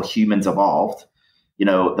how humans evolved, you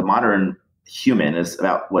know, the modern human is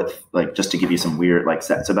about just to give you some weird, like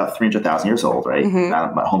it's about 300,000 years old, right?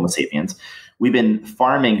 About Homo sapiens. We've been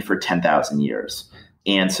farming for 10,000 years.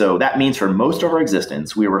 And so that means for most of our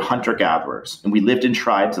existence, we were hunter-gatherers and we lived in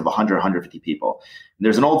tribes of 100, 150 people. And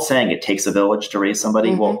there's an old saying, it takes a village to raise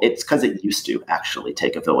somebody. Well, it's because it used to actually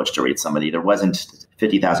take a village to raise somebody. There wasn't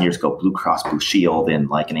 50,000 years ago, Blue Cross Blue Shield and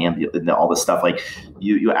like an ambulance and all this stuff. Like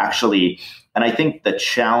you actually, and I think the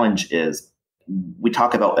challenge is we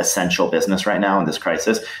talk about essential business right now in this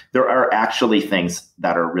crisis. There are actually things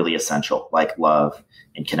that are really essential, like love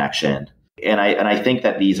and connection. And I think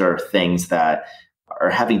that these are things that are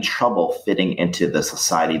having trouble fitting into the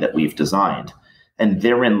society that we've designed. And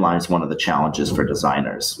therein lies one of the challenges for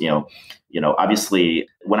designers. You know, obviously,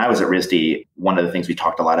 when I was at RISD, one of the things we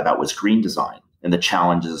talked a lot about was green design and the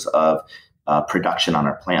challenges of production on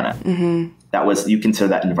our planet. That was, you consider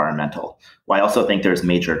that environmental. Well, I also think there's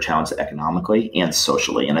major challenges economically and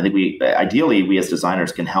socially. And I think ideally, we as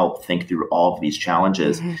designers can help think through all of these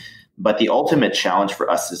challenges. But the ultimate challenge for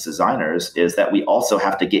us as designers is that we also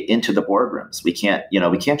have to get into the boardrooms. We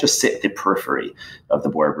can't just sit at the periphery of the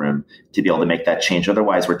boardroom to be able to make that change.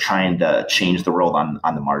 Otherwise, we're trying to change the world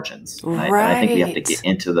on the margins. Right? And I think we have to get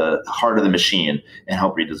into the heart of the machine and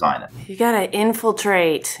help redesign it. You got to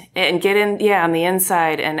infiltrate and get in, on the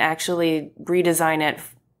inside and actually redesign it,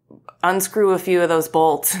 unscrew a few of those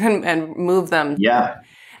bolts and move them. Yeah.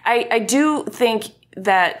 I do think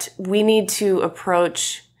that we need to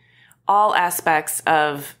approach all aspects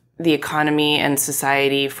of the economy and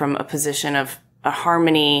society from a position of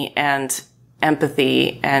harmony and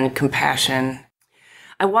empathy and compassion.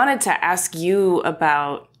 I wanted to ask you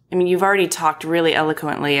about, you've already talked really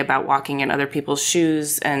eloquently about walking in other people's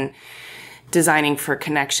shoes and designing for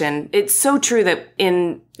connection. It's so true that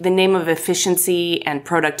in the name of efficiency and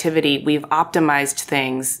productivity, we've optimized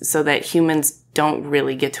things so that humans don't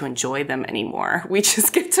really get to enjoy them anymore. We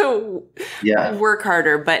just get to work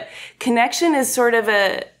harder. But connection is sort of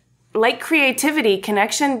like creativity,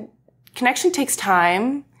 connection takes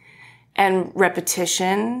time and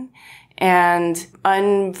repetition and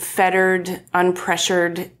unfettered,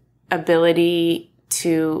 unpressured ability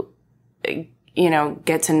to,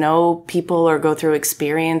 get to know people or go through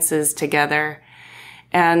experiences together.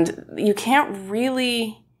 And you can't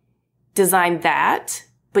really design that,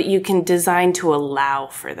 but you can design to allow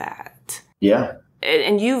for that. Yeah.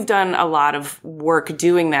 And you've done a lot of work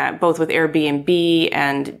doing that, both with Airbnb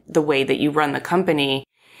and the way that you run the company.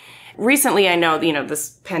 Recently, I know,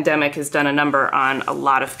 this pandemic has done a number on a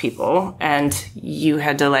lot of people, and you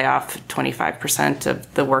had to lay off 25%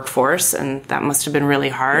 of the workforce, and that must have been really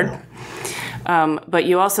hard. But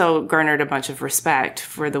you also garnered a bunch of respect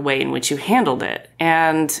for the way in which you handled it.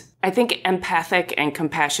 And I think empathic and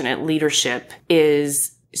compassionate leadership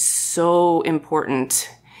is so important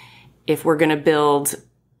if we're going to build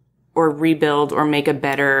or rebuild or make a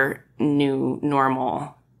better new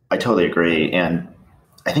normal. I totally agree. And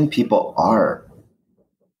I think people are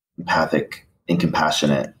empathic and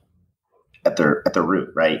compassionate at their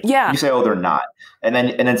root, right? Yeah. You say, oh, they're not. And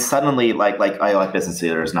then suddenly like I like business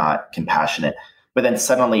leaders not compassionate, but then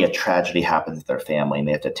suddenly a tragedy happens with their family and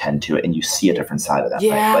they have to attend to it and you see a different side of them.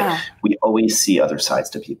 Yeah. Right? Like we always see other sides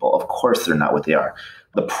to people. Of course they're not what they are.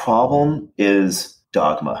 The problem is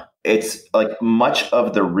dogma. It's like much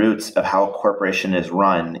of the roots of how a corporation is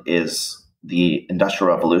run is the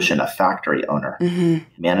Industrial Revolution, a factory owner,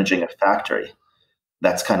 managing a factory.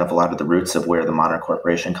 That's kind of a lot of the roots of where the modern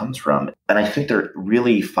corporation comes from. And I think there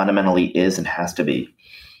really fundamentally is and has to be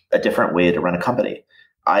a different way to run a company.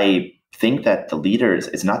 I think that the leaders,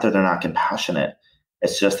 it's not that they're not compassionate.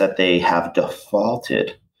 It's just that they have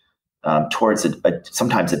defaulted towards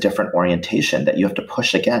sometimes a different orientation that you have to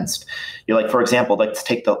push against. You're like, for example, let's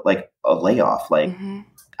take a layoff. I'm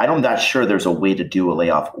not sure there's a way to do a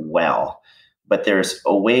layoff well, but there's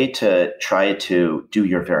a way to try to do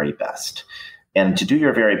your very best. And to do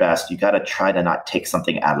your very best, you got to try to not take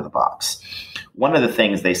something out of the box. One of the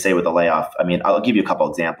things they say with a layoff, I mean, I'll give you a couple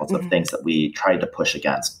examples of things that we tried to push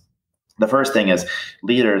against. The first thing is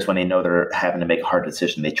leaders, when they know they're having to make a hard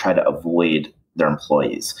decision, they try to avoid their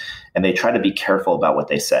employees and they try to be careful about what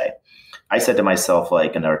they say. I said to myself,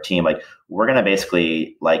 in our team, we're going to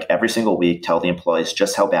basically every single week tell the employees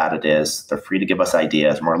just how bad it is. They're free to give us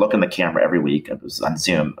ideas. And we're looking at the camera every week. It was on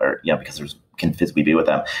Zoom because can physically be with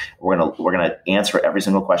them. We're going to answer every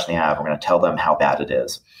single question they have. We're going to tell them how bad it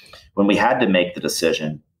is. When we had to make the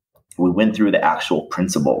decision, we went through the actual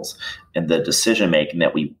principles and the decision making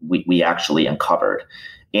that we actually uncovered.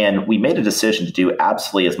 And we made a decision to do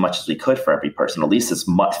absolutely as much as we could for every person, at least as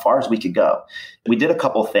far as we could go. We did a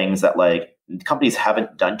couple things that companies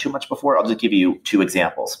haven't done too much before. I'll just give you two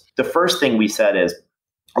examples. The first thing we said is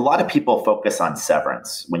a lot of people focus on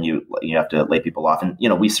severance when you have to lay people off. And,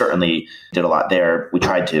 we certainly did a lot there. We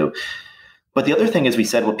tried to. But the other thing is we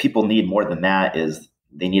said what people need more than that is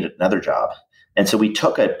they need another job. And so we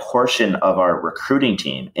took a portion of our recruiting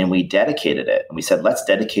team and we dedicated it. And we said, let's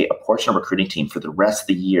dedicate a portion of recruiting team for the rest of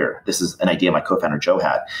the year. This is an idea my co-founder Joe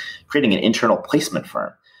had, creating an internal placement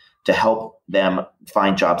firm to help them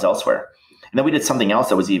find jobs elsewhere. And then we did something else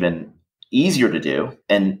that was even easier to do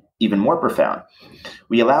and even more profound.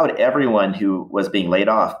 We allowed everyone who was being laid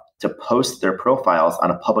off to post their profiles on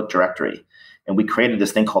a public directory. And we created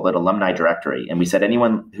this thing called an alumni directory. And we said,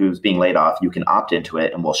 anyone who's being laid off, you can opt into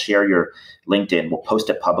it and we'll share your LinkedIn. We'll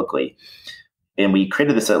post it publicly. And we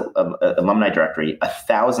created this alumni directory.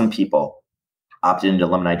 1,000 people opted into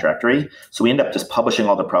alumni directory. So we ended up just publishing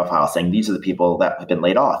all the profiles saying, these are the people that have been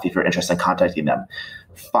laid off. If you're interested in contacting them,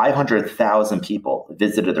 500,000 people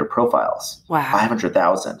visited their profiles. Wow.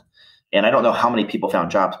 500,000. And I don't know how many people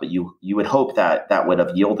found jobs, but you would hope that that would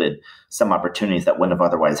have yielded some opportunities that wouldn't have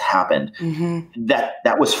otherwise happened.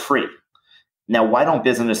 That was free. Now, why don't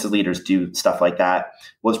business leaders do stuff like that?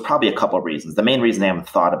 Well, there's probably a couple of reasons. The main reason they haven't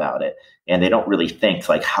thought about it and they don't really think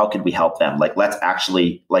how could we help them? Let's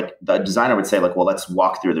actually, the designer would say, well, let's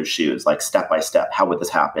walk through their shoes, step by step. How would this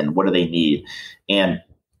happen? What do they need? And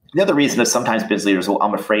the other reason is sometimes business leaders,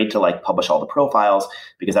 I'm afraid to publish all the profiles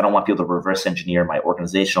because I don't want people to reverse engineer my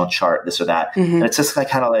organizational chart, this or that. And it's just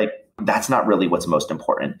that's not really what's most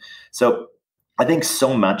important. So I think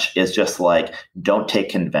so much is just don't take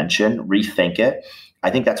convention, rethink it.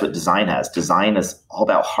 I think that's what design has. Design is all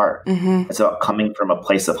about heart. It's about coming from a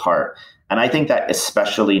place of heart. And I think that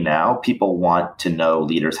especially now, people want to know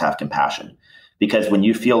leaders have compassion. Because when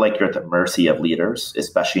you feel like you're at the mercy of leaders,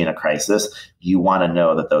 especially in a crisis, you want to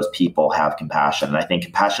know that those people have compassion. And I think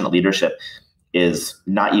compassionate leadership is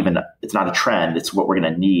it's not a trend. It's what we're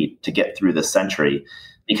going to need to get through this century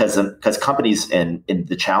because companies and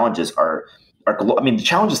the challenges are the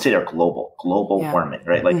challenges today are global warming,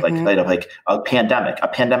 right? Like a pandemic. A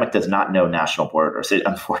pandemic does not know national borders. It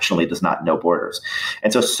unfortunately does not know borders.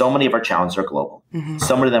 And so many of our challenges are global.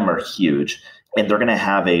 Some of them are huge. And they're going to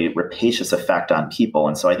have a rapacious effect on people.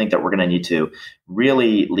 And so I think that we're going to need to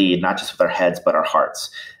really lead, not just with our heads, but our hearts.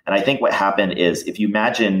 And I think what happened is if you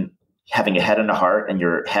imagine having a head and a heart and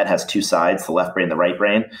your head has two sides, the left brain, the right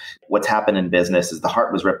brain, what's happened in business is the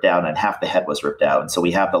heart was ripped out and half the head was ripped out. And so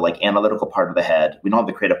we have the analytical part of the head. We don't have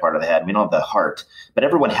the creative part of the head. We don't have the heart, but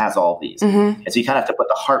everyone has all of these. And so you kind of have to put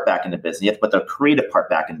the heart back into business. You have to put the creative part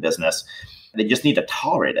back in business. They just need to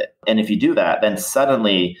tolerate it. And if you do that, then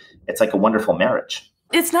suddenly it's like a wonderful marriage.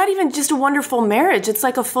 It's not even just a wonderful marriage. It's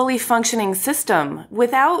like a fully functioning system.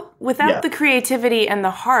 Without the creativity and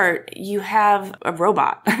the heart, you have a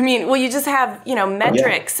robot. I mean, well, you just have,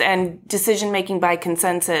 metrics and decision making by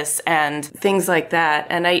consensus and things like that.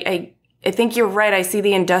 And I think you're right. I see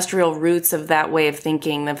the industrial roots of that way of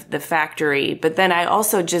thinking, the factory. But then I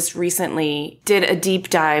also just recently did a deep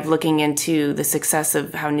dive looking into the success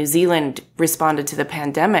of how New Zealand responded to the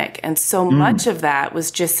pandemic. And so much of that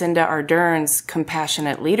was Jacinda Ardern's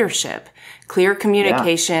compassionate leadership, clear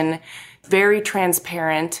communication, very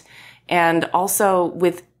transparent, and also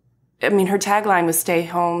her tagline was stay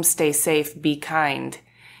home, stay safe, be kind.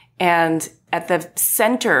 And at the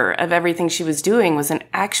center of everything she was doing was an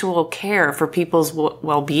actual care for people's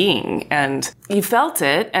well-being. And you felt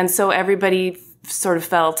it. And so everybody sort of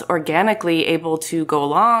felt organically able to go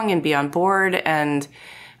along and be on board and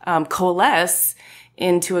coalesce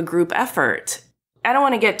into a group effort. I don't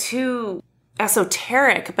want to get too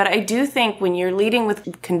esoteric, but I do think when you're leading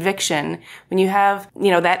with conviction, when you have,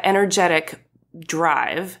 that energetic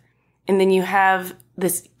drive, and then you have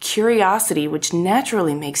this curiosity, which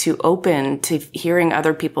naturally makes you open to hearing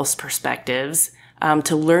other people's perspectives,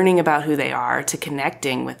 to learning about who they are, to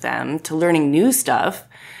connecting with them, to learning new stuff.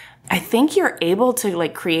 I think you're able to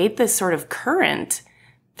create this sort of current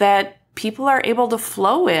that people are able to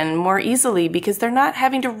flow in more easily because they're not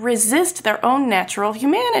having to resist their own natural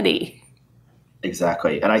humanity.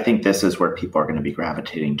 Exactly. And I think this is where people are going to be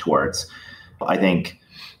gravitating towards. I think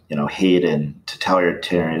hate and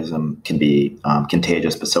totalitarianism can be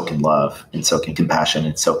contagious, but so can love, and so can compassion,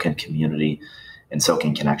 and so can community, and so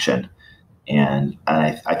can connection. And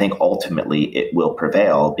I think ultimately it will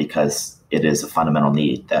prevail because it is a fundamental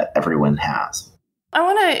need that everyone has. I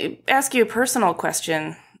want to ask you a personal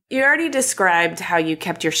question. You already described how you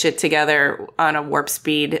kept your shit together on a warp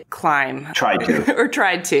speed climb. Tried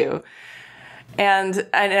to. And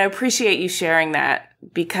I appreciate you sharing that,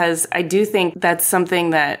 because I do think that's something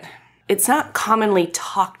that it's not commonly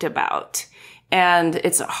talked about and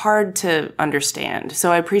it's hard to understand.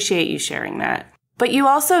 So I appreciate you sharing that. But you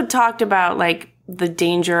also talked about the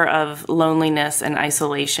danger of loneliness and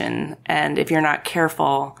isolation. And if you're not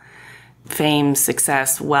careful, fame,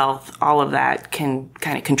 success, wealth, all of that can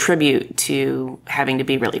kind of contribute to having to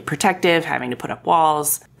be really protective, having to put up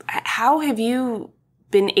walls. How have you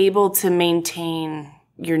been able to maintain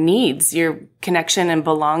your needs, your connection and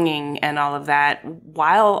belonging and all of that,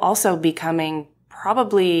 while also becoming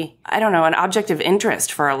probably, an object of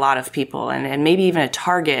interest for a lot of people and maybe even a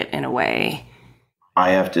target in a way?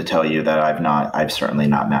 I have to tell you that I've certainly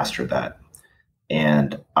not mastered that.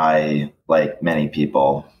 And I, like many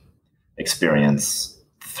people, experience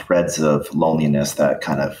threads of loneliness that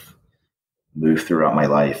kind of move throughout my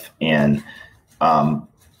life. And,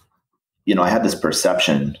 I had this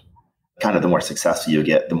perception, kind of the more successful you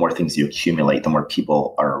get, the more things you accumulate, the more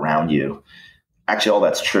people are around you. Actually, all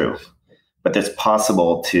that's true. But it's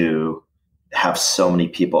possible to have so many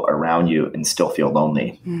people around you and still feel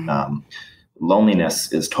lonely.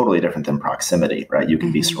 Loneliness is totally different than proximity, right? You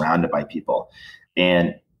can be surrounded by people,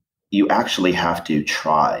 and you actually have to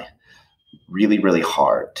try really, really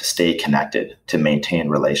hard to stay connected, to maintain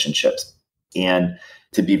relationships, and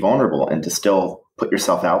to be vulnerable and to still put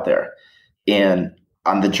yourself out there. And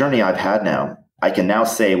on the journey I've had now, I can now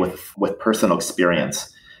say with personal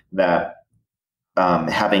experience that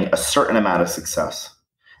having a certain amount of success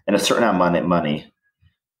and a certain amount of money,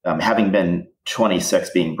 having been 26,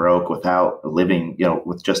 being broke without living,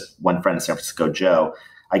 with just one friend in San Francisco, Joe,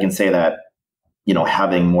 I can say that,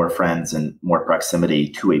 having more friends and more proximity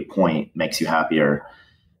to a point makes you happier.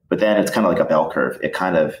 But then it's kind of like a bell curve. It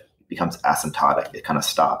kind of becomes asymptotic. It kind of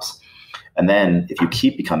stops. And then if you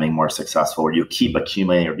keep becoming more successful, or you keep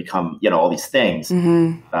accumulating or become, all these things.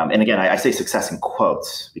 And again, I say success in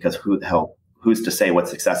quotes because who's to say what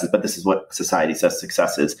success is? But this is what society says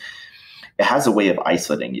success is. It has a way of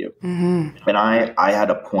isolating you. And I had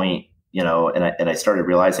a point, and I started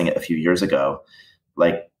realizing it a few years ago,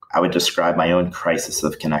 I would describe my own crisis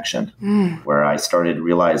of connection, where I started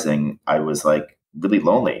realizing I was really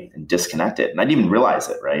lonely and disconnected. And I didn't even realize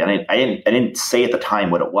it, right? I didn't say at the time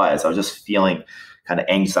what it was. I was just feeling kind of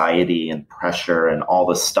anxiety and pressure and all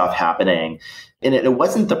this stuff happening. And it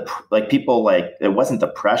wasn't it wasn't the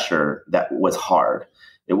pressure that was hard.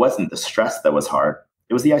 It wasn't the stress that was hard.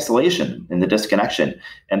 It was the isolation and the disconnection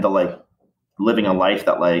and the living a life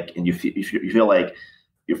that and you feel like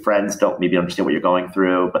your friends don't maybe understand what you're going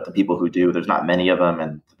through, but the people who do, there's not many of them,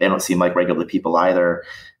 and they don't seem like regular people either.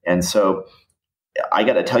 And so I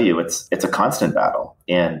got to tell you, it's a constant battle,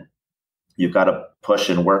 and you've got to push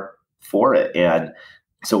and work for it. And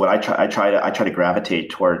so what I try to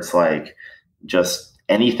gravitate towards just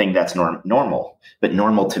anything that's normal. But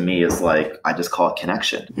normal to me is like, I just call it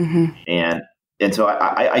connection. Mm-hmm. And so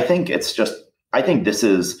I think I think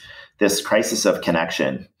this crisis of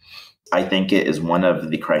connection, I think it is one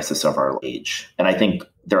of the crises of our age. And I think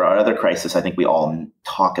there are other crises I think we all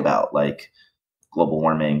talk about, like global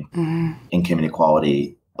warming, income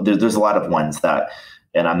inequality. There's a lot of ones that,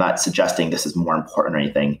 and I'm not suggesting this is more important or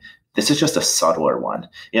anything. This is just a subtler one.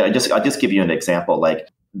 I'll just give you an example. Like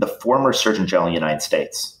the former Surgeon General of the United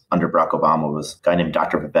States under Barack Obama was a guy named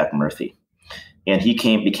Dr. Vivek Murthy. And he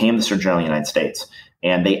became the Surgeon General of the United States.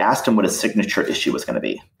 And they asked him what his signature issue was going to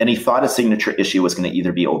be. And he thought his signature issue was going to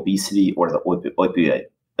either be obesity or the opioid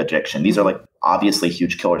addiction. These are like obviously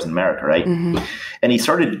huge killers in America, right? Mm-hmm. And he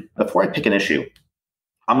started, before I pick an issue,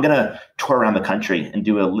 I'm going to tour around the country and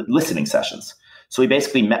do listening sessions. So he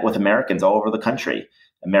basically met with Americans all over the country,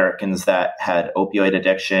 Americans that had opioid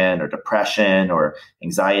addiction or depression or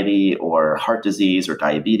anxiety or heart disease or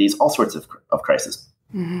diabetes, all sorts of crises.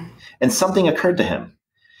 Mm-hmm. And something occurred to him.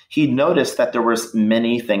 He noticed that there was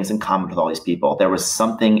many things in common with all these people. There was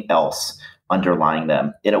something else underlying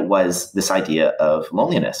them. And it was this idea of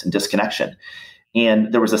loneliness and disconnection.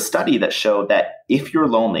 And there was a study that showed that if you're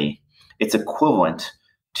lonely, it's equivalent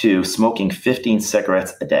to smoking 15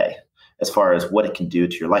 cigarettes a day as far as what it can do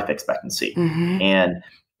to your life expectancy. Mm-hmm. And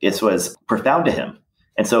it was profound to him.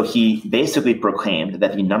 And so he basically proclaimed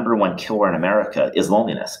that the number one killer in America is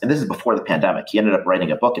loneliness. And this is before the pandemic. He ended up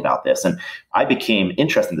writing a book about this. And I became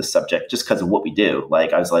interested in this subject just because of what we do.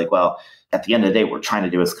 Like, I was like, well, at the end of the day, what we're trying to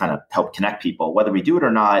do is kind of help connect people. Whether we do it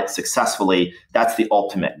or not successfully, that's the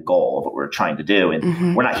ultimate goal of what we're trying to do.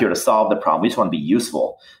 And we're not here to solve the problem. We just want to be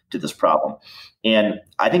useful to this problem. And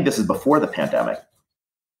I think this is before the pandemic.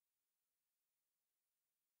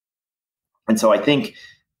 And so I think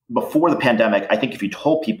before the pandemic, I think if you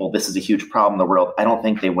told people this is a huge problem in the world, I don't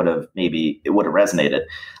think it would have resonated.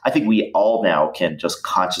 I think we all now can just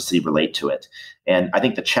consciously relate to it. And I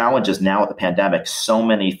think the challenge is now with the pandemic, so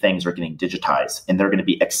many things are getting digitized and they're going to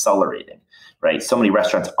be accelerating, right? So many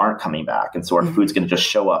restaurants aren't coming back. And so our food's going to just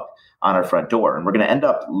show up on our front door. And we're going to end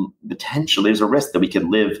up, potentially, there's a risk that we could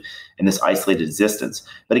live in this isolated existence.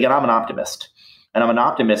 But again, I'm an optimist. And I'm an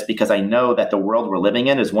optimist because I know that the world we're living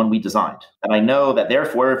in is one we designed. And I know that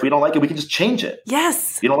therefore, if we don't like it, we can just change it.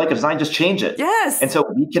 Yes. If you don't like a design, just change it. Yes. And so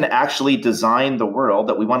we can actually design the world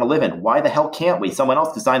that we want to live in. Why the hell can't we? Someone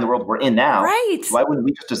else designed the world we're in now. Right. Why wouldn't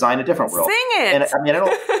we just design a different world? Sing it. And I mean,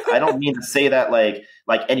 I don't mean to say that like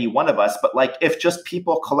any one of us, but like if just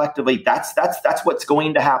people collectively, that's what's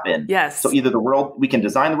going to happen. Yes. So either we can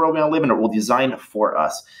design the world we want to live in, or we'll design it for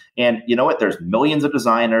us. And you know what? There's millions of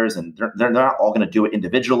designers, and they're not all going to do it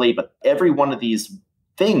individually, but every one of these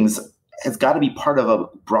things has got to be part of a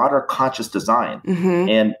broader conscious design. Mm-hmm.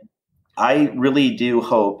 And I really do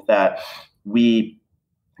hope that we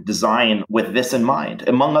design with this in mind,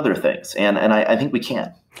 among other things. And I think we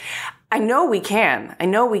can. I know we can.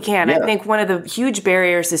 Yeah. I think one of the huge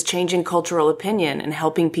barriers is changing cultural opinion and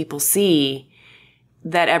helping people see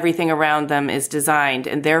that everything around them is designed.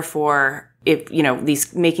 And therefore,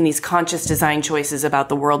 making these conscious design choices about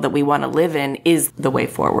the world that we want to live in is the way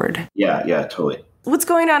forward. Yeah, totally. What's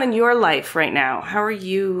going on in your life right now? How are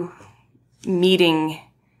you meeting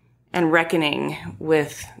and reckoning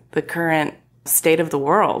with the current state of the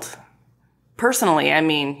world? Personally, I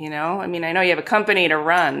know you have a company to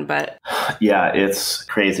run, but... Yeah, it's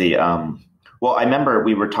crazy. Well, I remember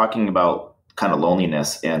we were talking about kind of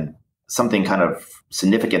loneliness, and something kind of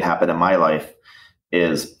significant happened in my life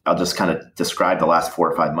is, I'll just kind of describe the last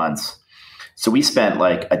 4 or 5 months. So we spent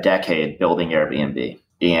like a decade building Airbnb,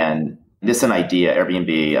 and this is an idea,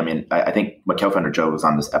 Airbnb. I mean, I think my co-founder Joe was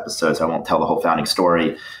on this episode, so I won't tell the whole founding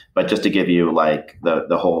story, but just to give you like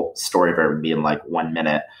the whole story of Airbnb in like 1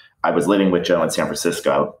 minute. I was living with Joe in San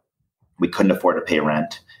Francisco. We couldn't afford to pay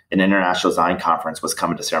rent. An international design conference was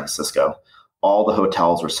coming to San Francisco. All the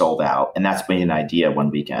hotels were sold out. And that's been an idea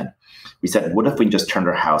one weekend. We said, what if we just turned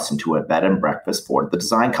our house into a bed and breakfast for the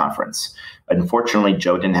design conference? Unfortunately,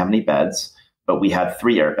 Joe didn't have any beds, but we had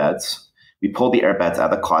 3 air beds. We pulled the air beds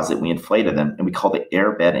out of the closet, we inflated them, and we called it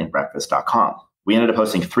airbedandbreakfast.com. We ended up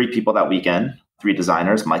hosting 3 people that weekend, 3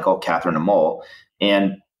 designers, Michael, Catherine, and Mole.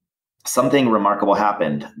 And something remarkable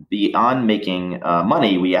happened. Beyond making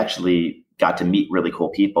money, we actually got to meet really cool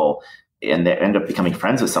people, and they ended up becoming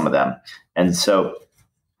friends with some of them. And so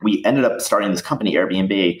we ended up starting this company,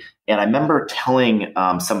 Airbnb. And I remember telling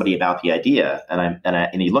somebody about the idea,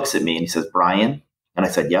 and he looks at me and he says, Brian, and I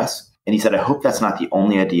said, yes. And he said, I hope that's not the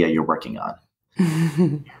only idea you're working on.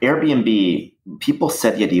 Airbnb, people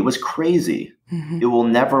said the idea was crazy. Mm-hmm. It will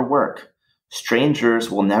never work. Strangers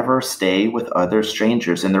will never stay with other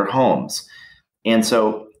strangers in their homes. And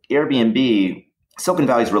so Airbnb, Silicon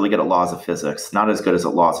Valley is really good at laws of physics, not as good as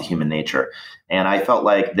at laws of human nature. And I felt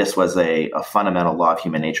like this was a fundamental law of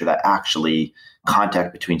human nature that actually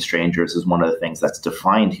contact between strangers is one of the things that's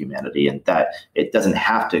defined humanity and that it doesn't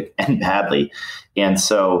have to end badly. And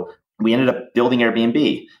so we ended up building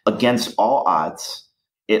Airbnb against all odds.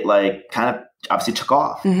 It kind of obviously took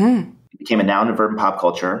off. It became a noun and verb in pop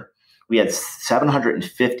culture. We had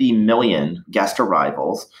 750 million guest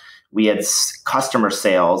arrivals. We had customer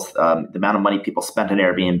sales. The amount of money people spent on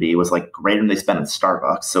Airbnb was greater than they spent in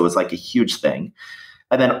Starbucks. So it was a huge thing.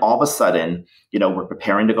 And then all of a sudden, we're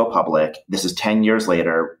preparing to go public. This is 10 years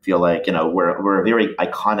later. Feel like, we're a very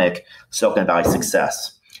iconic Silicon Valley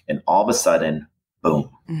success. And all of a sudden, boom,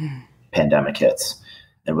 pandemic hits.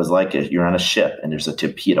 It was like you're on a ship and there's a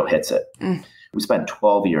torpedo hits it. We spent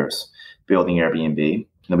 12 years building Airbnb.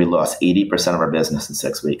 And we lost 80% of our business in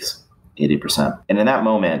 6 weeks, 80%. And in that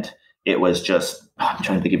moment, it was just, I'm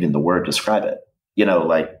trying to think of even the word to describe it.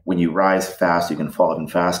 When you rise fast, you can fall even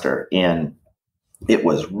faster. And it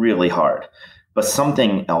was really hard. But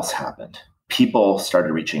something else happened. People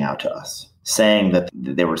started reaching out to us, saying that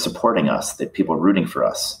they were supporting us, that people were rooting for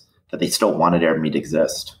us, that they still wanted Airbnb to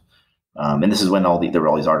exist. And this is when there were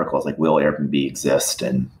all these articles like, will Airbnb exist?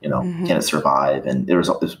 And, can it survive? And it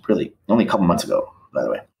was really only a couple months ago, by the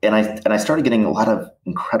way. And I started getting a lot of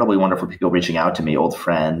incredibly wonderful people reaching out to me, old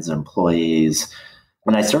friends, employees.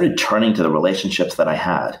 And I started turning to the relationships that I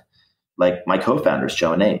had, like my co-founders,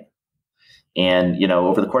 Joe and Nate. And,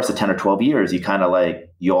 over the course of 10 or 12 years, you kind of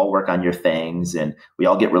you all work on your things and we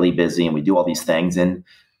all get really busy and we do all these things. And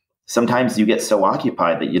sometimes you get so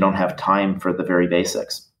occupied that you don't have time for the very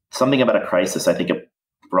basics. Something about a crisis, I think it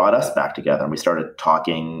brought us back together and we started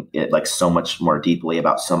talking so much more deeply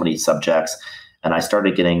about so many subjects. And I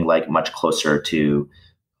started getting much closer to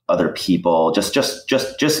other people, just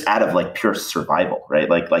out of pure survival, right?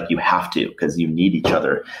 Like you have to, because you need each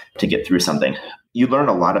other to get through something. You learn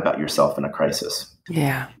a lot about yourself in a crisis.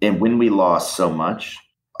 Yeah. And when we lost so much,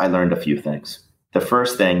 I learned a few things. The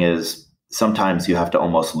first thing is sometimes you have to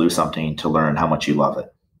almost lose something to learn how much you love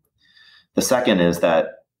it. The second is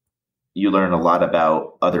that you learn a lot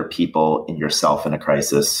about other people and yourself in a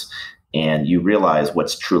crisis, and you realize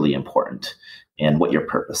what's truly important and what your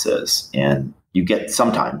purpose is. And you get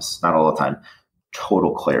sometimes, not all the time,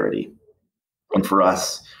 total clarity. And for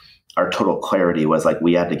us, our total clarity was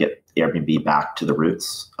we had to get Airbnb back to the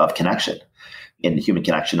roots of connection and human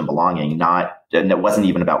connection and belonging. And it wasn't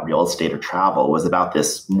even about real estate or travel. It was about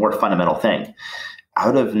this more fundamental thing.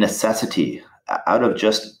 Out of necessity, out of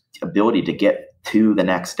just ability to get to the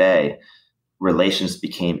next day, relations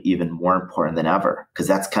became even more important than ever, because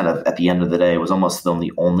that's kind of, at the end of the day, it was almost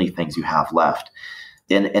the only things you have left.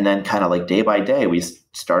 And then kind of day by day, we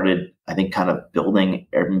started, I think, kind of building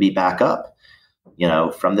Airbnb back up,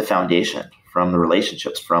 from the foundation, from the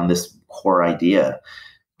relationships, from this core idea.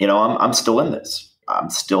 I'm still in this. I'm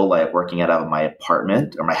still working out of my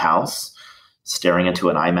apartment or my house, staring into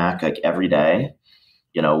an iMac every day,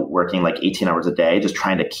 working 18 hours a day, just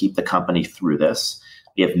trying to keep the company through this.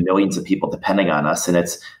 We have millions of people depending on us. And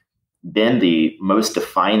it's been the most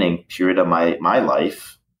defining period of my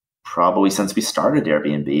life, probably since we started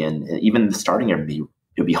Airbnb. And even starting Airbnb,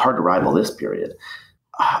 it would be hard to rival this period.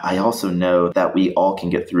 I also know that we all can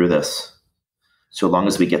get through this so long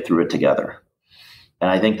as we get through it together.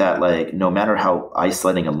 And I think that no matter how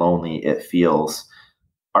isolating and lonely it feels,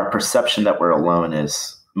 our perception that we're alone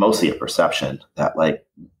is mostly a perception that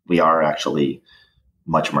we are actually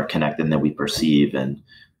much more connected than we perceive. And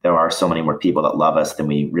there are so many more people that love us than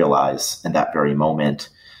we realize in that very moment.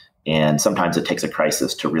 And sometimes it takes a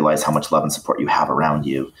crisis to realize how much love and support you have around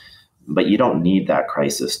you. But you don't need that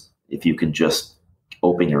crisis if you can just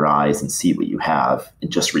open your eyes and see what you have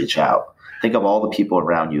and just reach out. Think of all the people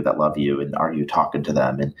around you that love you, and are you talking to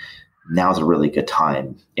them? And now's a really good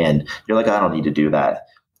time. And you're I don't need to do that.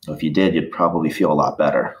 If you did, you'd probably feel a lot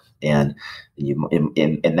better. And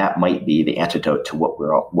that might be the antidote to what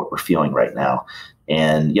we're feeling right now.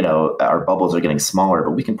 And our bubbles are getting smaller,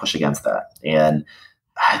 but we can push against that. And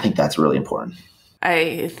I think that's really important.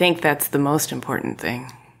 I think that's the most important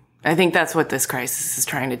thing. I think that's what this crisis is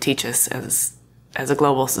trying to teach us as a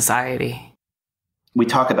global society. We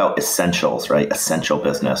talk about essentials, right? Essential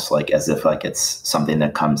business, as if it's something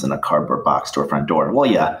that comes in a cardboard box to a front door. Well,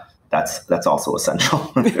 yeah. That's also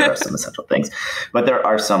essential. There are some essential things, but there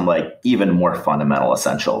are some even more fundamental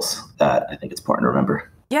essentials that I think it's important to remember.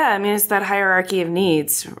 Yeah, I mean, it's that hierarchy of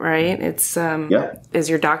needs, right? It's, as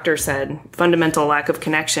your doctor said, fundamental lack of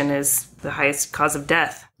connection is the highest cause of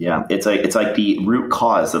death. Yeah, it's like the root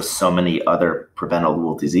cause of so many other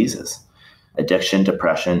preventable diseases. addiction,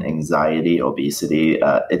 depression, anxiety, obesity.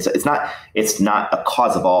 It's not a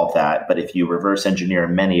cause of all of that, but if you reverse engineer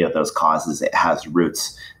many of those causes, it has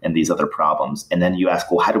roots in these other problems. And then you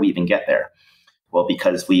ask, well, how do we even get there? Well,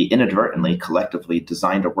 because we inadvertently, collectively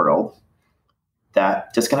designed a world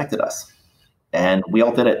that disconnected us. And we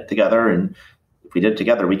all did it together. And if we did it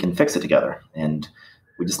together, we can fix it together. And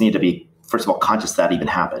we just need to be, first of all, conscious that even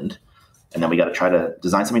happened. And then we got to try to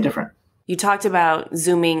design something different. You talked about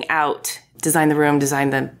zooming out, design the room, design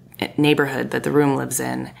the neighborhood that the room lives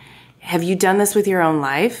in. Have you done this with your own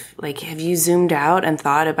life? Like, have you zoomed out and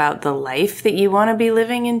thought about the life that you want to be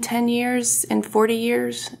living in 10 years, in 40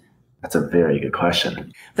 years? That's a very good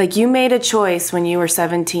question. Like, you made a choice when you were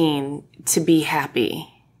 17 to be happy.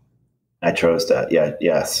 I chose that. Yeah.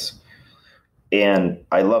 Yes. And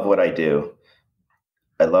I love what I do.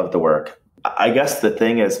 I love the work. I guess the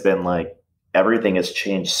thing has been like, everything has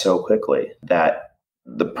changed so quickly that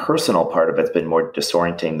the personal part of it's been more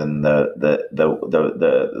disorienting than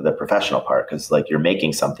the professional part. Cause like you're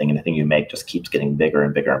making something and the thing you make just keeps getting bigger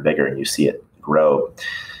and bigger and bigger and you see it grow.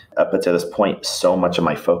 But to this point, so much of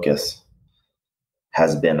my focus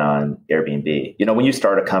has been on Airbnb. You know, when you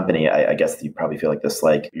start a company, I guess you probably feel like this,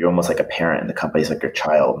 like you're almost like a parent and the company's like your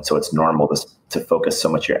child. And so it's normal to focus so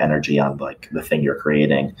much of your energy on like the thing you're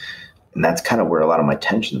creating. And that's kind of where a lot of my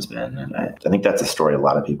tension's been. And I think that's a story a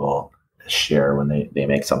lot of people share when they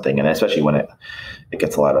make something. And especially when it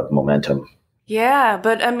gets a lot of momentum. Yeah,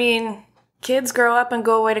 but I mean, kids grow up and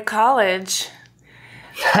go away to college.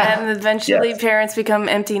 And eventually yes. Parents become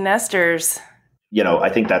empty nesters. You know, I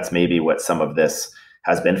think that's maybe what some of this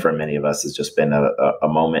has been for many of us, has just been a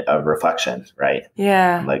moment of reflection, right?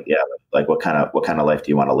 Yeah. Like what kind of life do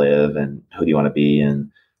you want to live and who do you want to be?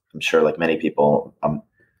 And I'm sure like many people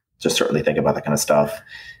just certainly think about that kind of stuff.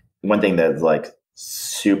 One thing that's like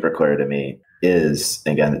super clear to me is,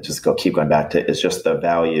 again, keep going back to, is just the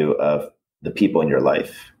value of the people in your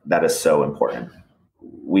life. That is so important.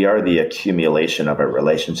 We are the accumulation of our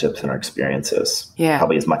relationships and our experiences,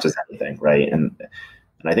 probably as much as anything, right? And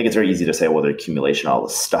I think it's very easy to say, well, the accumulation of all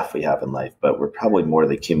the stuff we have in life, but we're probably more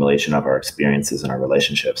the accumulation of our experiences and our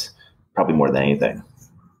relationships, probably more than anything.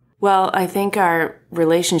 Well, I think our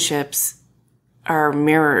relationships are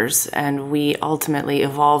mirrors, and we ultimately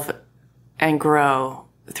evolve and grow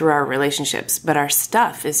through our relationships. But our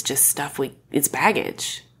stuff is just stuff it's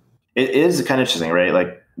baggage. It is kind of interesting, right?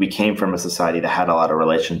 Like, we came from a society that had a lot of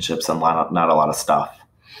relationships and not a lot of stuff.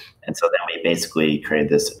 And so then we basically created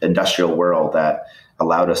this industrial world that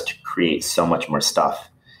allowed us to create so much more stuff.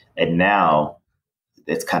 And now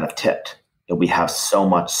it's kind of tipped. And we have so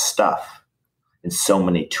much stuff and so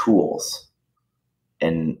many tools.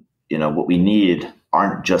 And, you know, what we need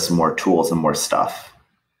aren't just more tools and more stuff,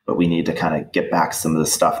 but we need to kind of get back some of the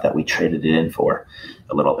stuff that we traded it in for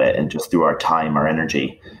a little bit. And just through our time, our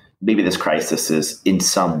energy, maybe this crisis is in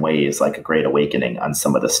some ways like a great awakening on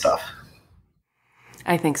some of this stuff.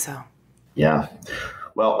 I think so. Yeah.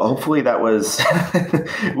 Well, hopefully that was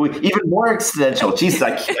even more existential. Jesus,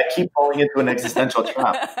 I keep falling into an existential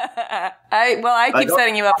trap. I keep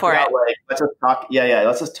setting you up for it. Like, let's just talk. Yeah.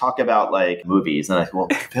 Let's just talk about like movies. And well,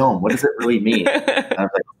 film, what does it really mean? And I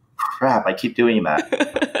was like, crap, I keep doing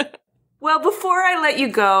that. Well, before I let you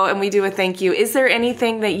go and we do a thank you, is there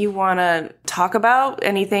anything that you want to talk about?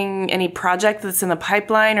 Any project that's in the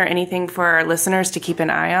pipeline or anything for our listeners to keep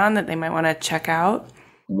an eye on that they might want to check out?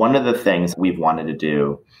 One of the things we've wanted to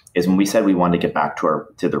do is when we said we wanted to get back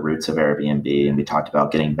to the roots of Airbnb, and we talked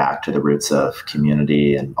about getting back to the roots of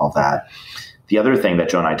community and all that. The other thing that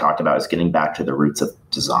Joe and I talked about is getting back to the roots of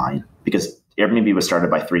design, because Airbnb was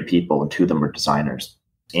started by 3 people and 2 of them were designers.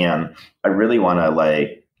 And I really want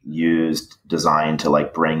to use design to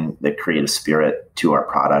bring the creative spirit to our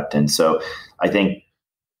product. And so I think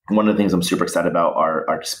one of the things I'm super excited about are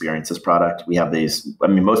our experiences product. We have these,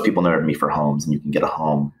 most people know Airbnb for homes, and you can get a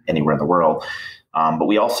home anywhere in the world. But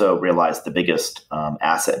we also realize the biggest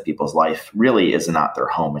asset in people's life really is not their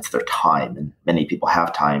home, it's their time. And many people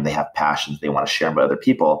have time, they have passions, they want to share them with other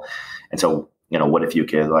people. And so, what if you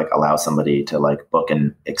could allow somebody to book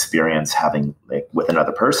an experience having with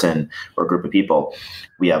another person or a group of people?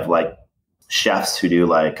 We have chefs who do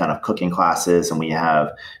kind of cooking classes, and we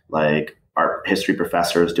have art history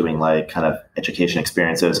professors doing kind of education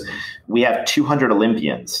experiences. We have 200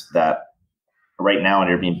 Olympians that right now on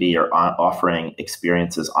Airbnb are offering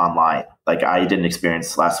experiences online. I did an experience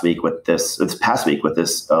this past week with this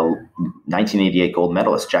 1988 gold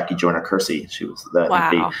medalist, Jackie Joyner-Kersee. She was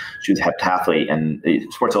she was a heptathlete, and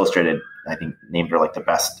Sports Illustrated, I think, named her the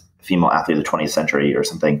best female athlete of the 20th century or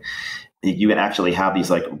something. you can actually have these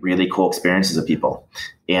like really cool experiences with people.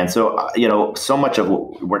 And so, so much of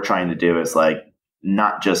what we're trying to do is like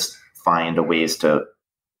not just find ways to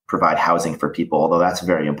provide housing for people, although that's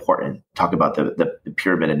very important. Talk about the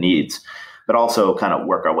pyramid of needs, but also kind of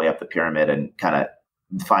work our way up the pyramid and kind of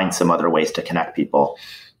find some other ways to connect people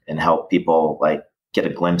and help people like get a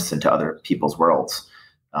glimpse into other people's worlds,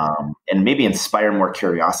 and maybe inspire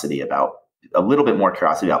a little bit more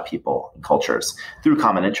curiosity about people and cultures through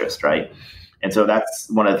common interest, right? And so that's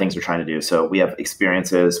one of the things we're trying to do. So we have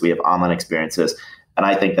experiences, we have online experiences, and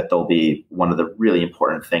I think that they'll be one of the really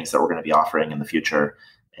important things that we're going to be offering in the future.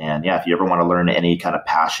 And yeah, if you ever want to learn any kind of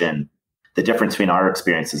passion, the difference between our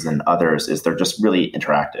experiences and others is they're just really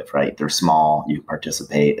interactive, right? They're small, you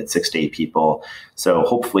participate, it's 6 to 8 people. So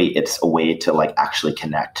hopefully it's a way to like actually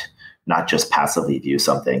connect, not just passively view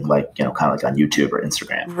something like, kind of like on YouTube or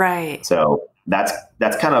Instagram. Right. So that's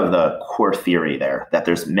kind of the core theory there, that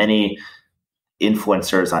there's many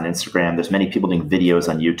influencers on Instagram. There's many people doing videos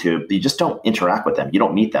on YouTube, but you just don't interact with them. You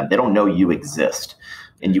don't meet them. They don't know you exist,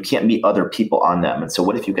 and you can't meet other people on them. And so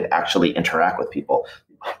what if you could actually interact with people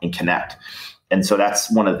and connect? And so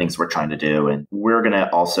that's one of the things we're trying to do. And we're going to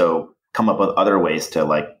also come up with other ways to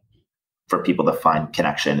like, for people to find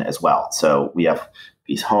connection as well. So we have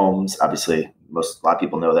these homes, obviously a lot of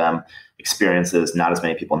people know them, experiences, not as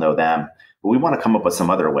many people know them, but we want to come up with some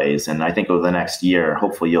other ways. And I think over the next year,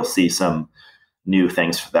 hopefully you'll see some new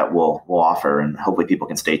things that we'll offer, and hopefully people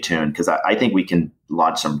can stay tuned, because I think we can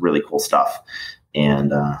launch some really cool stuff.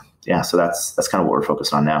 And so that's kind of what we're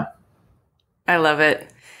focused on now. I love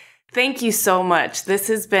it. Thank you so much. This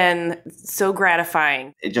has been so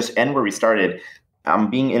gratifying. It just end where we started. I'm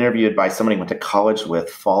being interviewed by somebody I went to college with,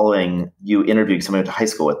 following you interviewing somebody I went to high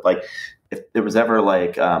school with. Like, if there was ever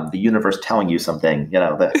like the universe telling you something,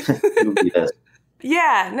 that it would be this.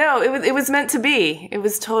 Yeah, no, it was meant to be. It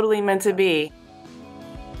was totally meant to be.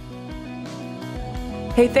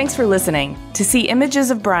 Hey, thanks for listening. To see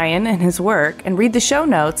images of Brian and his work and read the show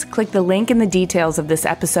notes, click the link in the details of this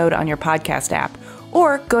episode on your podcast app,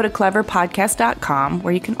 or go to cleverpodcast.com,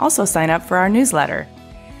 where you can also sign up for our newsletter.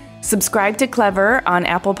 Subscribe to Clever on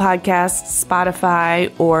Apple Podcasts,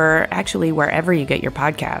 Spotify, or actually wherever you get your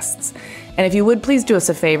podcasts. And if you would, please do us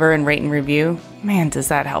a favor and rate and review. Man, does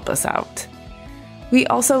that help us out. We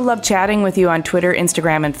also love chatting with you on Twitter,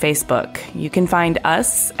 Instagram, and Facebook. You can find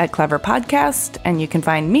us at Clever Podcast, and you can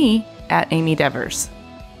find me at Amy Devers.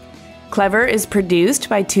 Clever is produced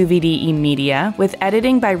by 2VDE Media, with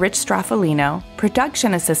editing by Rich Straffolino,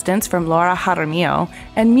 production assistance from Laura Jaramillo,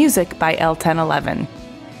 and music by L1011.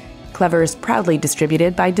 Clever is proudly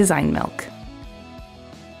distributed by Design Milk.